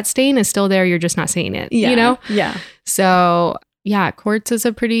case that stain is still there. You're just not seeing it, you know? Yeah. So yeah, quartz is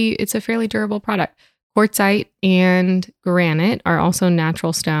it's a fairly durable product. Quartzite and granite are also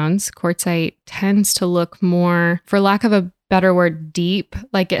natural stones. Quartzite tends to look more, for lack of a better word, deep,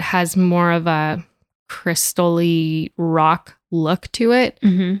 like it has more of a crystal-y rock look to it,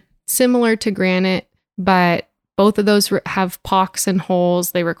 similar to granite, but both of those have pocks and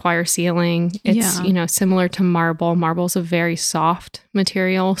holes. They require sealing. It's, you know, similar to marble. Marble's a very soft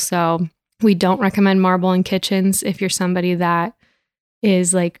material, so we don't recommend marble in kitchens if you're somebody that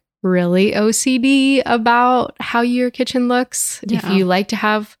is like really OCD about how your kitchen looks. If you like to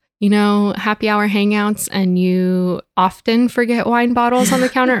have, you know, happy hour hangouts and you often forget wine bottles on the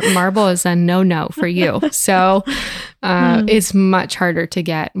counter, marble is a no-no for you. So it's much harder to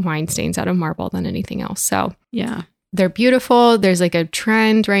get wine stains out of marble than anything else. So they're beautiful. There's like a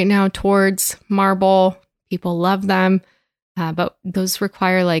trend right now towards marble. People love them. But those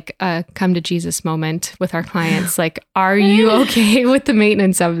require like a come to Jesus moment with our clients. Like, are you okay with the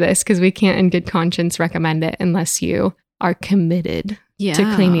maintenance of this? Because we can't in good conscience recommend it unless you are committed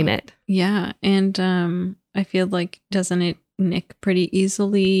to cleaning it. Yeah. And I feel like, doesn't it nick pretty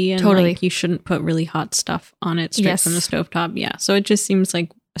easily? And totally. Like, you shouldn't put really hot stuff on it straight from the stovetop. Yeah. So it just seems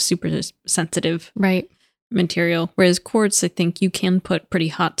like a super sensitive material. Whereas quartz, I think you can put pretty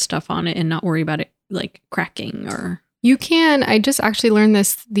hot stuff on it and not worry about it like cracking or... You can. I just actually learned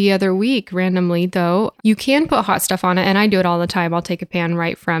this the other week randomly, though. You can put hot stuff on it, and I do it all the time. I'll take a pan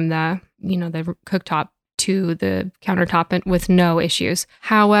right from the, you know, the cooktop to the countertop with no issues.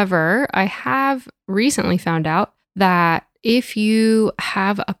 However, I have recently found out that if you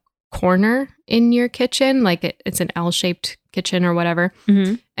have a corner in your kitchen, like it's an L-shaped kitchen or whatever,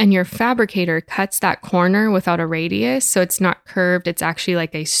 and your fabricator cuts that corner without a radius, so it's not curved, it's actually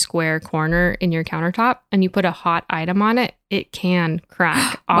like a square corner in your countertop, and you put a hot item on it, it can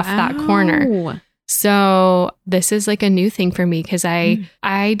crack off that corner. So this is like a new thing for me because I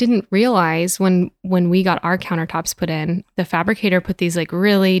didn't realize when we got our countertops put in, the fabricator put these like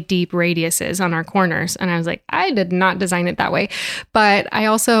really deep radiuses on our corners. And I was like, I did not design it that way. But I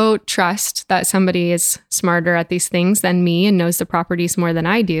also trust that somebody is smarter at these things than me and knows the properties more than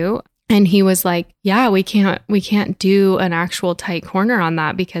I do. And he was like, yeah, we can't do an actual tight corner on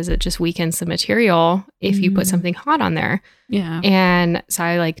that because it just weakens the material if you put something hot on there. Yeah. And so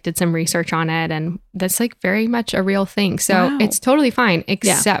I like did some research on it, and that's like very much a real thing. So it's totally fine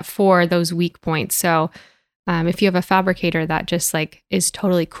except for those weak points. So if you have a fabricator that just like is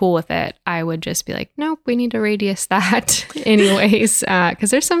totally cool with it, I would just be like, nope, we need to radius that anyways. Because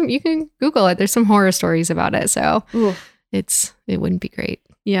there's some, you can Google it. There's some horror stories about it. So it wouldn't be great.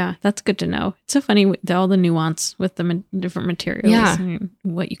 Yeah, that's good to know. It's so funny with all the nuance with the different materials. Yeah. I mean,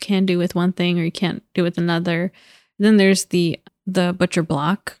 what you can do with one thing or you can't do with another. Then there's the butcher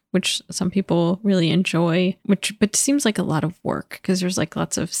block, which some people really enjoy, but seems like a lot of work because there's like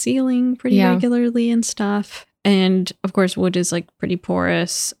lots of sealing pretty regularly and stuff. And of course, wood is like pretty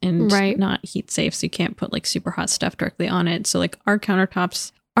porous and not heat safe, so you can't put like super hot stuff directly on it. So like our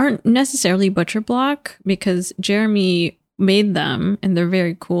countertops aren't necessarily butcher block because Jeremy made them and they're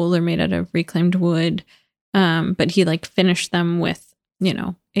very cool. They're made out of reclaimed wood. But he like finished them with,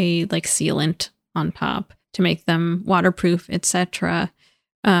 a like sealant on top to make them waterproof, etc.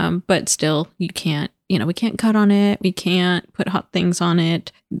 But still we can't cut on it. We can't put hot things on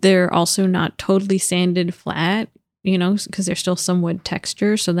it. They're also not totally sanded flat, because there's still some wood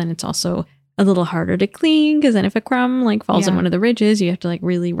texture. So then it's also a little harder to clean because then if a crumb like falls in one of the ridges, you have to like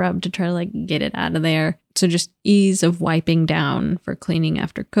really rub to try to like get it out of there. So just ease of wiping down for cleaning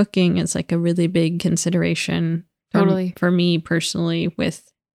after cooking is like a really big consideration for me personally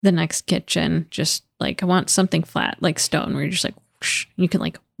with the next kitchen. Just like I want something flat like stone where you're just like whoosh, you can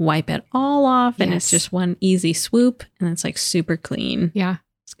like wipe it all off and it's just one easy swoop and it's like super clean. Yeah.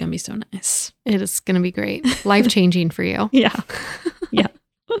 It's going to be so nice. It is going to be great. Life-changing for you. Yeah. Yeah.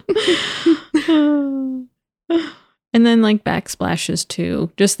 And then like backsplashes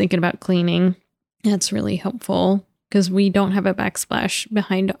too. Just thinking about cleaning. That's really helpful because we don't have a backsplash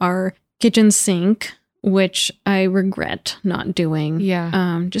behind our kitchen sink, which I regret not doing.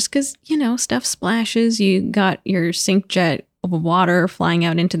 Yeah. Just because, stuff splashes. You got your sink jet of water flying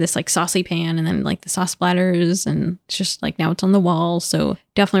out into this like saucy pan and then like the sauce splatters and it's just like now it's on the wall. So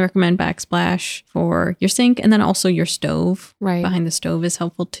definitely recommend backsplash for your sink and then also your stove. Right. Behind the stove is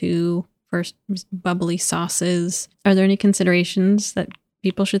helpful too for bubbly sauces. Are there any considerations that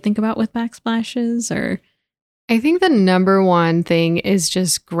people should think about with backsplashes or? I think the number one thing is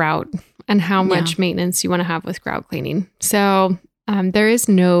just grout and how much maintenance you want to have with grout cleaning. So there is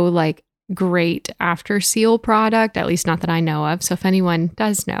no like great after seal product, at least not that I know of. So if anyone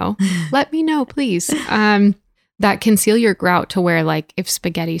does know, let me know, please. That can seal your grout to where like if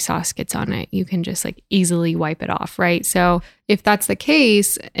spaghetti sauce gets on it, you can just like easily wipe it off, right? So if that's the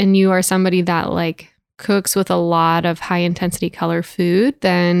case and you are somebody that like cooks with a lot of high intensity color food,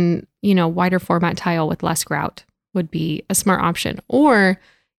 then, wider format tile with less grout would be a smart option. Or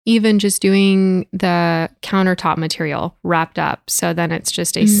even just doing the countertop material wrapped up. So then it's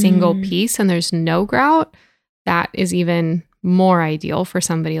just a single piece and there's no grout. That is even more ideal for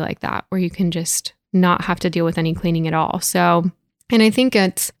somebody like that, where you can just not have to deal with any cleaning at all. So, and I think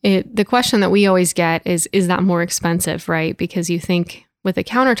the question that we always get is that more expensive, right? Because you think with a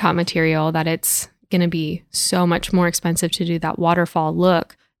countertop material that it's going to be so much more expensive to do that waterfall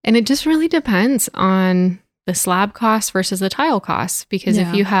look. And it just really depends on the slab cost versus the tile cost. Because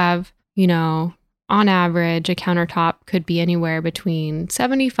if you have, on average, a countertop could be anywhere between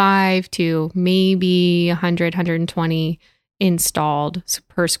 75 to maybe 100, 120 installed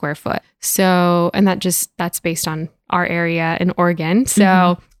per square foot. So, and that's based on our area in Oregon.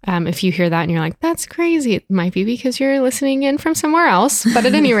 So if you hear that and you're like, that's crazy, it might be because you're listening in from somewhere else. But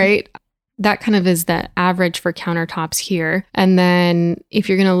at any rate, that kind of is the average for countertops here. And then if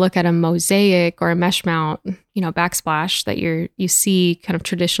you're going to look at a mosaic or a mesh mount, backsplash that you see kind of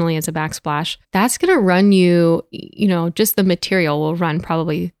traditionally as a backsplash, that's going to run you, just the material will run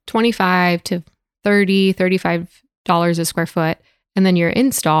probably $25 to $30, $35 a square foot. And then your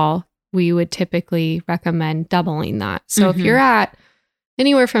install, we would typically recommend doubling that. So if you're at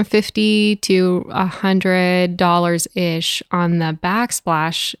anywhere from $50 to $100 ish on the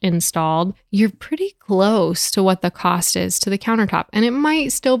backsplash installed, you're pretty close to what the cost is to the countertop. And it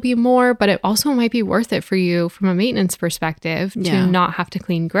might still be more, but it also might be worth it for you from a maintenance perspective to not have to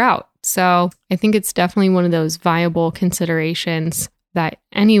clean grout. So I think it's definitely one of those viable considerations that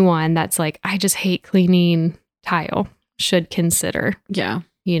anyone that's like, I just hate cleaning tile should consider. Yeah.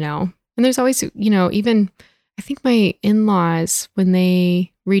 And there's always, even I think my in-laws, when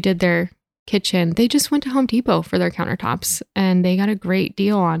they redid their kitchen, they just went to Home Depot for their countertops and they got a great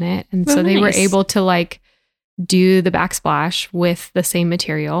deal on it. And so they were able to like do the backsplash with the same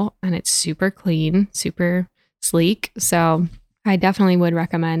material, and it's super clean, super sleek. So I definitely would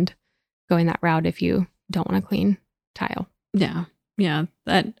recommend going that route if you don't want to clean tile. Yeah. Yeah.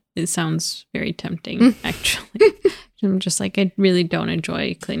 It sounds very tempting, actually. I'm just like, I really don't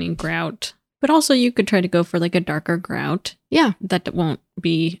enjoy cleaning grout. But also you could try to go for like a darker grout. Yeah. That won't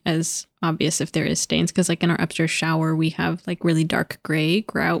be as obvious if there is stains. Because like in our upstairs shower, we have like really dark gray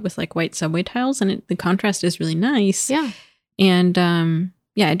grout with like white subway tiles. And the contrast is really nice. Yeah. And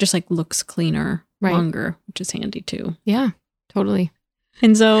it just like looks cleaner longer, which is handy too. Yeah, totally.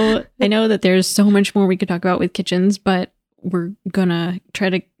 And so I know that there's so much more we could talk about with kitchens, but we're gonna try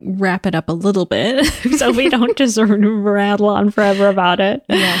to wrap it up a little bit so we don't just sort of rattle on forever about it.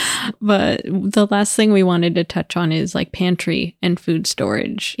 Yes. But the last thing we wanted to touch on is like pantry and food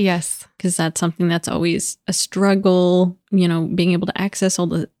storage. Yes. Because that's something that's always a struggle, being able to access all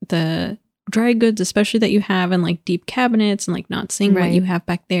the dry goods, especially that you have in like deep cabinets and like not seeing what you have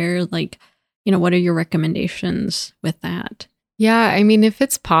back there. Like, what are your recommendations with that? Yeah, I mean, if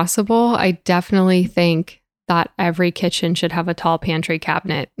it's possible, I definitely think that every kitchen should have a tall pantry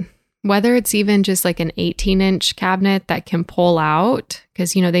cabinet, whether it's even just like an 18-inch cabinet that can pull out,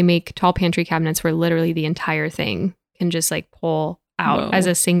 because, they make tall pantry cabinets where literally the entire thing can just like pull out as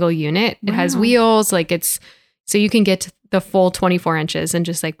a single unit. It has wheels, so you can get to the full 24 inches and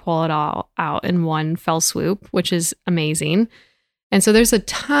just like pull it all out in one fell swoop, which is amazing. And so there's a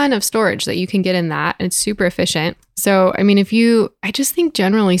ton of storage that you can get in that. And it's super efficient. So, I mean, I just think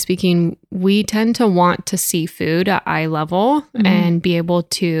generally speaking, we tend to want to see food at eye level and be able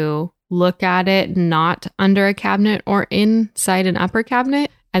to look at it not under a cabinet or inside an upper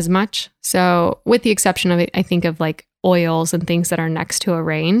cabinet as much. So with the exception of, I think of like oils and things that are next to a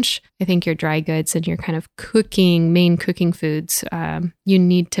range, I think your dry goods and your kind of main cooking foods, you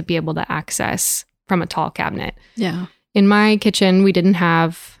need to be able to access from a tall cabinet. Yeah. In my kitchen, we didn't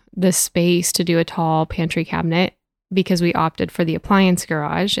have the space to do a tall pantry cabinet because we opted for the appliance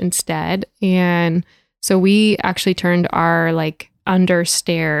garage instead. And so we actually turned our like under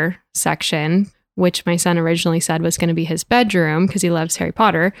stair section, which my son originally said was going to be his bedroom because he loves Harry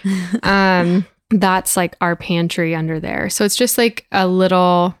Potter. That's like our pantry under there. So it's just like a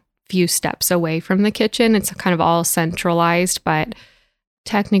little few steps away from the kitchen. It's kind of all centralized, but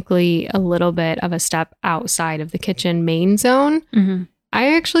technically a little bit of a step outside of the kitchen main zone. Mm-hmm.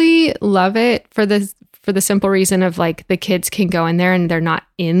 I actually love it for the simple reason of like the kids can go in there and they're not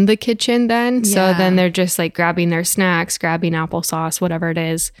in the kitchen then. Yeah. So then they're just like grabbing their snacks, grabbing applesauce, whatever it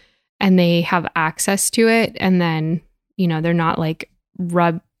is, and they have access to it. And then, they're not like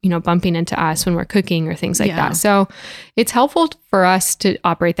bumping into us when we're cooking or things like that. So it's helpful for us to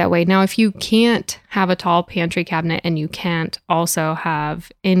operate that way. Now, if you can't have a tall pantry cabinet and you can't also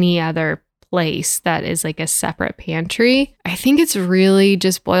have any other place that is like a separate pantry, I think it's really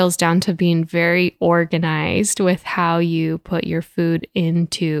just boils down to being very organized with how you put your food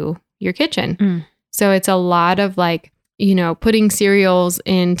into your kitchen. So it's a lot of like, putting cereals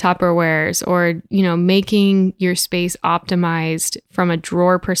in Tupperwares or, making your space optimized from a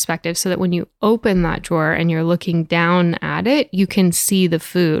drawer perspective so that when you open that drawer and you're looking down at it, you can see the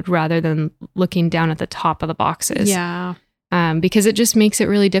food rather than looking down at the top of the boxes. Yeah. Because it just makes it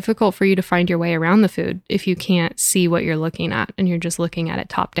really difficult for you to find your way around the food if you can't see what you're looking at and you're just looking at it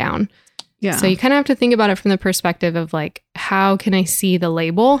top down. Yeah. So you kind of have to think about it from the perspective of like, how can I see the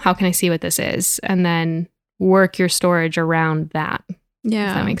label? How can I see what this is? And then work your storage around that. Yeah.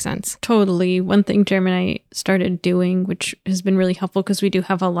 If that makes sense. Totally. One thing Jeremy and I started doing, which has been really helpful because we do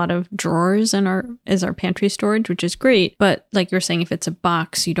have a lot of drawers in our pantry storage, which is great. But like you're saying, if it's a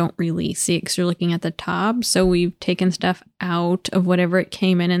box, you don't really see it because you're looking at the top. So we've taken stuff out of whatever it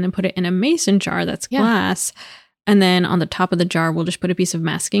came in and then put it in a mason jar that's glass. And then on the top of the jar, we'll just put a piece of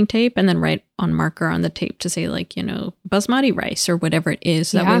masking tape and then write on marker on the tape to say like, basmati rice or whatever it is.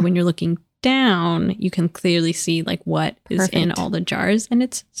 So that way when you're looking down, you can clearly see like what is in all the jars, and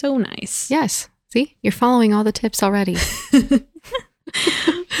it's so nice. Yes. See, you're following all the tips already.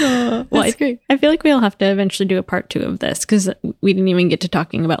 Well, That's great. I feel like we'll have to eventually do a part 2 of this because we didn't even get to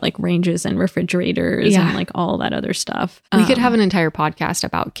talking about like ranges and refrigerators and like all that other stuff. We could have an entire podcast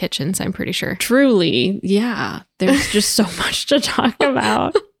about kitchens, I'm pretty sure. Truly. Yeah. There's just so much to talk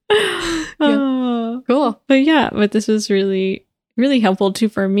about. Cool. But this was really, really helpful too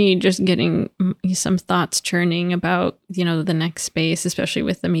for me, just getting some thoughts churning about, the next space, especially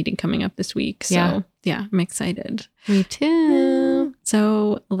with the meeting coming up this week. So I'm excited. Me too.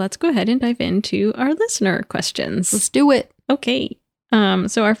 So let's go ahead and dive into our listener questions. Let's do it. Okay.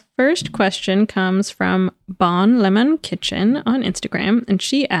 So our first question comes from Bon Lemon Kitchen on Instagram, and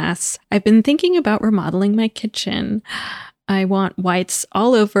she asks, I've been thinking about remodeling my kitchen. I want whites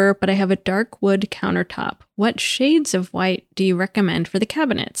all over, but I have a dark wood countertop. What shades of white do you recommend for the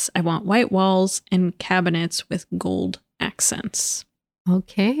cabinets? I want white walls and cabinets with gold accents.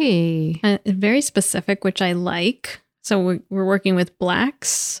 Okay. Very specific, which I like. So we're working with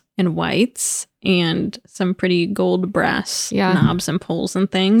blacks and whites and some pretty gold brass knobs and pulls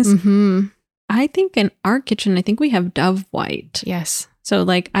and things. Mm-hmm. I think in our kitchen, we have Dove white. Yes. So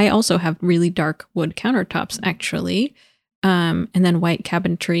I also have really dark wood countertops actually. And then white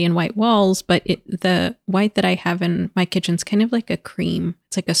cabinetry and white walls, but the white that I have in my kitchen's kind of like a cream.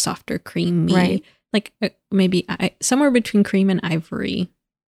 It's like a softer creamy, right? Like maybe somewhere between cream and ivory.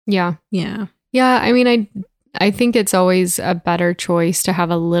 Yeah. Yeah. Yeah. I mean, I think it's always a better choice to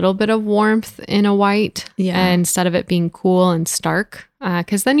have a little bit of warmth in a white instead of it being cool and stark,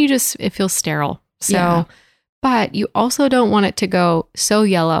 because then it feels sterile. So, but you also don't want it to go so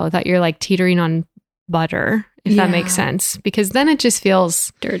yellow that you're like teetering on butter. If that makes sense, because then it just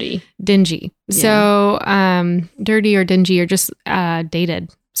feels dirty, dingy. Yeah. So dirty or dingy or just dated.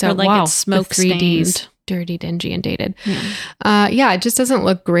 So or like it's smoke 3Ds, stained. Dirty, dingy, and dated. It just doesn't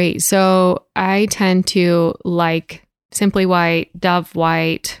look great. So I tend to like Simply White, Dove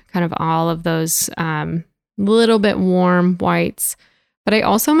White, kind of all of those little bit warm whites. But I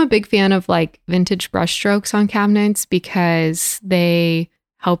also am a big fan of like vintage brush strokes on cabinets because they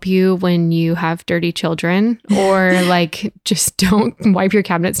help you when you have dirty children or like just don't wipe your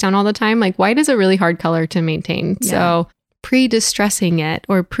cabinets down all the time. Like white is a really hard color to maintain. Yeah. So pre-distressing it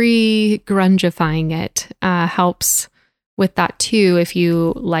or pre-grungifying it helps with that too if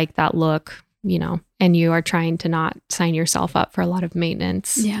you like that look, and you are trying to not sign yourself up for a lot of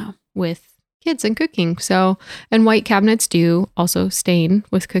maintenance with kids and cooking. So, and white cabinets do also stain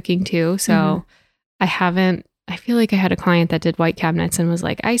with cooking too. So I feel like I had a client that did white cabinets and was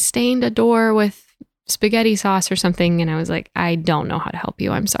like, I stained a door with spaghetti sauce or something. And I was like, I don't know how to help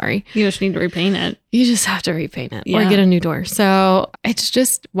you. I'm sorry. You just need to repaint it. You just have to repaint it or get a new door. So it's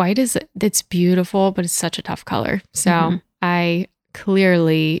just white it's beautiful, but it's such a tough color. So I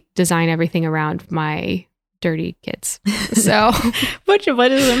clearly design everything around my dirty kids. So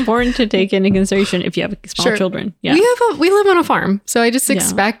what is important to take into consideration if you have small children? Yeah. We live on a farm. So I just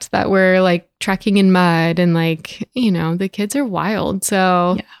expect that we're like trekking in mud and like, the kids are wild.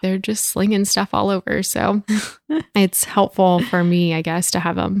 So they're just slinging stuff all over. So it's helpful for me, I guess, to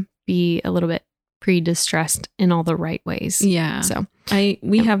have them be a little bit pre-distressed in all the right ways. Yeah. So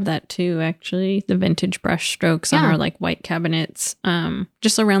we have that too, actually. The vintage brush strokes on our like white cabinets,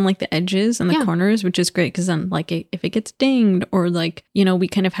 just around like the edges and the corners, which is great because then like if it gets dinged or like, we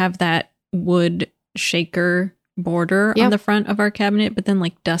kind of have that wood shaker border on the front of our cabinet, but then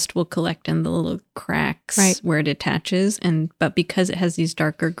like dust will collect in the little cracks where it attaches. But because it has these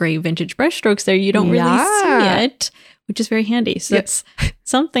darker gray vintage brush strokes there, you don't really see it, which is very handy. So that's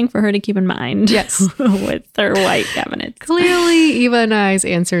something for her to keep in mind. Yes. With her white cabinets. Clearly, Eva and I's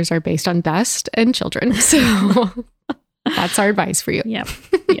answers are based on dust and children. So that's our advice for you. Yep.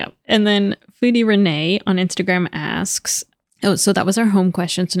 And then Foodie Renee on Instagram asks, so that was our home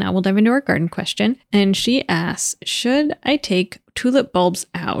question. So now we'll dive into our garden question. And she asks, should I take tulip bulbs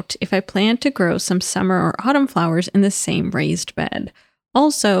out if I plan to grow some summer or autumn flowers in the same raised bed?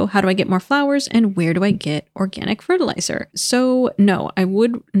 Also, how do I get more flowers and where do I get organic fertilizer? So no, I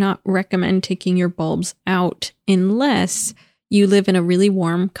would not recommend taking your bulbs out unless you live in a really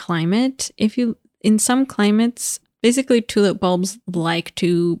warm climate. In some climates, basically tulip bulbs like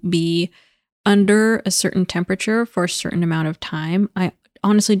to be under a certain temperature for a certain amount of time. I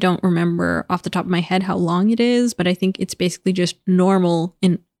honestly don't remember off the top of my head how long it is, but I think it's basically just normal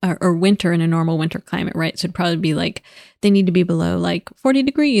or winter in a normal winter climate, right? So it'd probably be like they need to be below like 40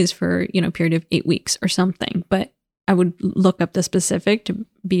 degrees for, a period of 8 weeks or something. But I would look up the specific to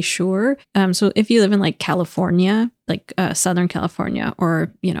be sure. So if you live in like California, like Southern California,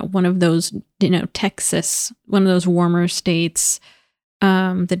 or, one of those, Texas, one of those warmer states,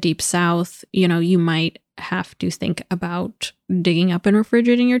 the deep south, you might have to think about digging up and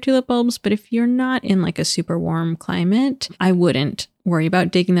refrigerating your tulip bulbs. But if you're not in like a super warm climate, I wouldn't worry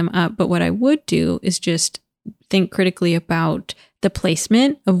about digging them up. But what I would do is just think critically about the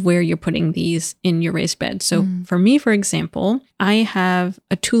placement of where you're putting these in your raised bed. So for me, for example, I have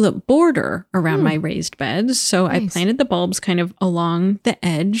a tulip border around my raised beds. So nice. I planted the bulbs kind of along the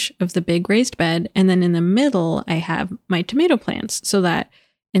edge of the big raised bed. And then in the middle, I have my tomato plants, so that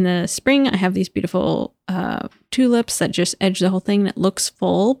in the spring, I have these beautiful tulips that just edge the whole thing that looks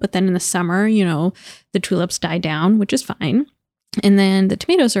full. But then in the summer, the tulips die down, which is fine. And then the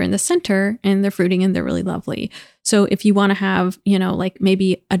tomatoes are in the center and they're fruiting and they're really lovely. So if you want to have, like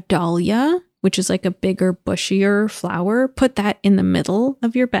maybe a dahlia, which is like a bigger, bushier flower, put that in the middle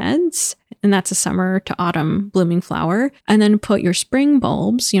of your beds. And that's a summer to autumn blooming flower. And then put your spring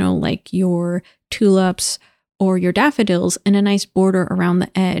bulbs, like your tulips or your daffodils, in a nice border around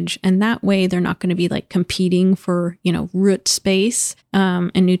the edge. And that way they're not going to be like competing for, root space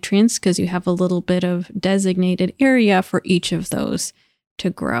and nutrients, because you have a little bit of designated area for each of those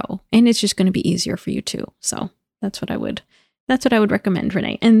to grow. And it's just going to be easier for you too. So that's what I would recommend,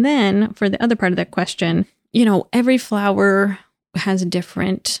 Renee. And then for the other part of that question, every flower has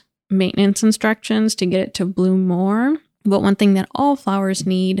different maintenance instructions to get it to bloom more. But one thing that all flowers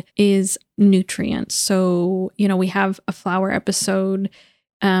need is nutrients. So, we have a flower episode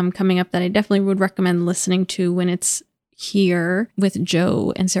coming up that I definitely would recommend listening to when it's here with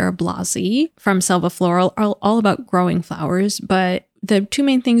Joe and Sarah Blasi from Selva Floral, all about growing flowers. But the two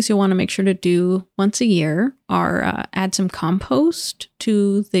main things you'll want to make sure to do once a year are add some compost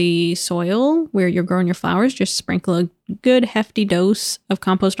to the soil where you're growing your flowers. Just sprinkle a good hefty dose of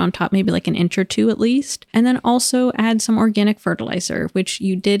compost on top, maybe like an inch or two at least. And then also add some organic fertilizer, which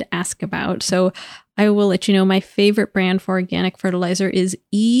you did ask about. So I will let you know my favorite brand for organic fertilizer is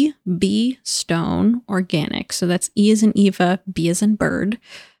E.B. Stone Organic. So that's E as in Eva, B as in bird,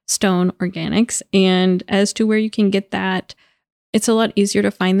 Stone Organics. And as to where you can get that, it's a lot easier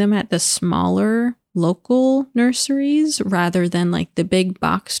to find them at the smaller local nurseries rather than like the big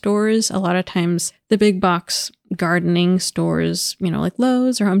box stores. A lot of times the big box gardening stores, like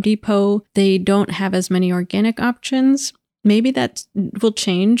Lowe's or Home Depot, they don't have as many organic options. Maybe that will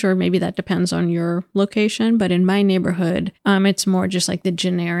change, or maybe that depends on your location. But in my neighborhood, it's more just like the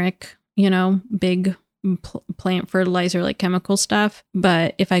generic, big plant fertilizer, like chemical stuff.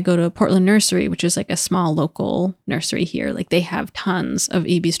 But if I go to a Portland nursery, which is like a small local nursery here, like they have tons of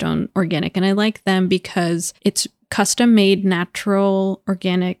E.B. Stone Organic. And I like them because it's custom made natural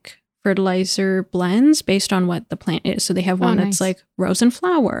organic fertilizer blends based on what the plant is. So they have one that's like rose and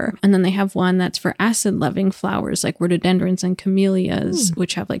flower. And then they have one that's for acid loving flowers like rhododendrons and camellias,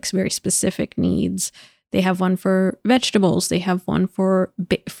 which have like very specific needs. They have one for vegetables. They have one for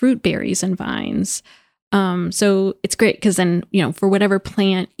fruit berries and vines. So it's great because then, for whatever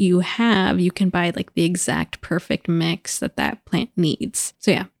plant you have, you can buy like the exact perfect mix that plant needs.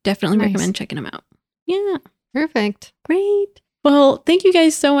 So yeah, definitely recommend checking them out. Yeah. Perfect. Great. Well, thank you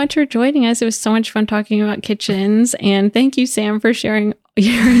guys so much for joining us. It was so much fun talking about kitchens. And thank you, Sam, for sharing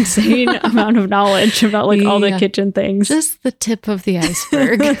your insane amount of knowledge about like all the kitchen things. Just the tip of the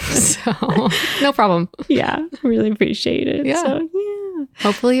iceberg. So no problem. Yeah, really appreciate it. Yeah. So, yeah.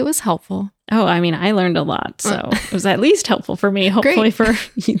 Hopefully it was helpful. Oh, I mean, I learned a lot. So it was at least helpful for me. Hopefully for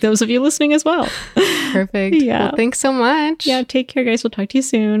those of you listening as well. Perfect. Yeah. Well, thanks so much. Yeah. Take care, guys. We'll talk to you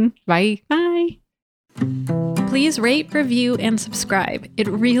soon. Bye. Bye. Please rate, review, and subscribe. It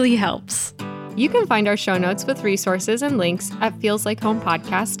really helps. You can find our show notes with resources and links at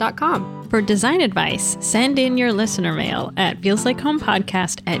feelslikeHomePodcast.com. For design advice, send in your listener mail at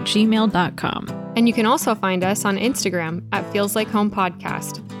feelslikeHomePodcast@gmail.com. And you can also find us on Instagram at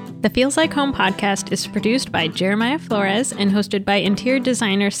feelslikeHomePodcast. The Feels Like Home podcast is produced by Jeremiah Flores and hosted by interior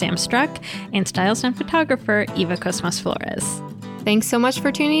designer Sam Struck and stylist and photographer Eva Cosmas Flores. Thanks so much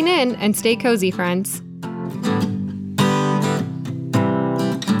for tuning in, and stay cozy, friends.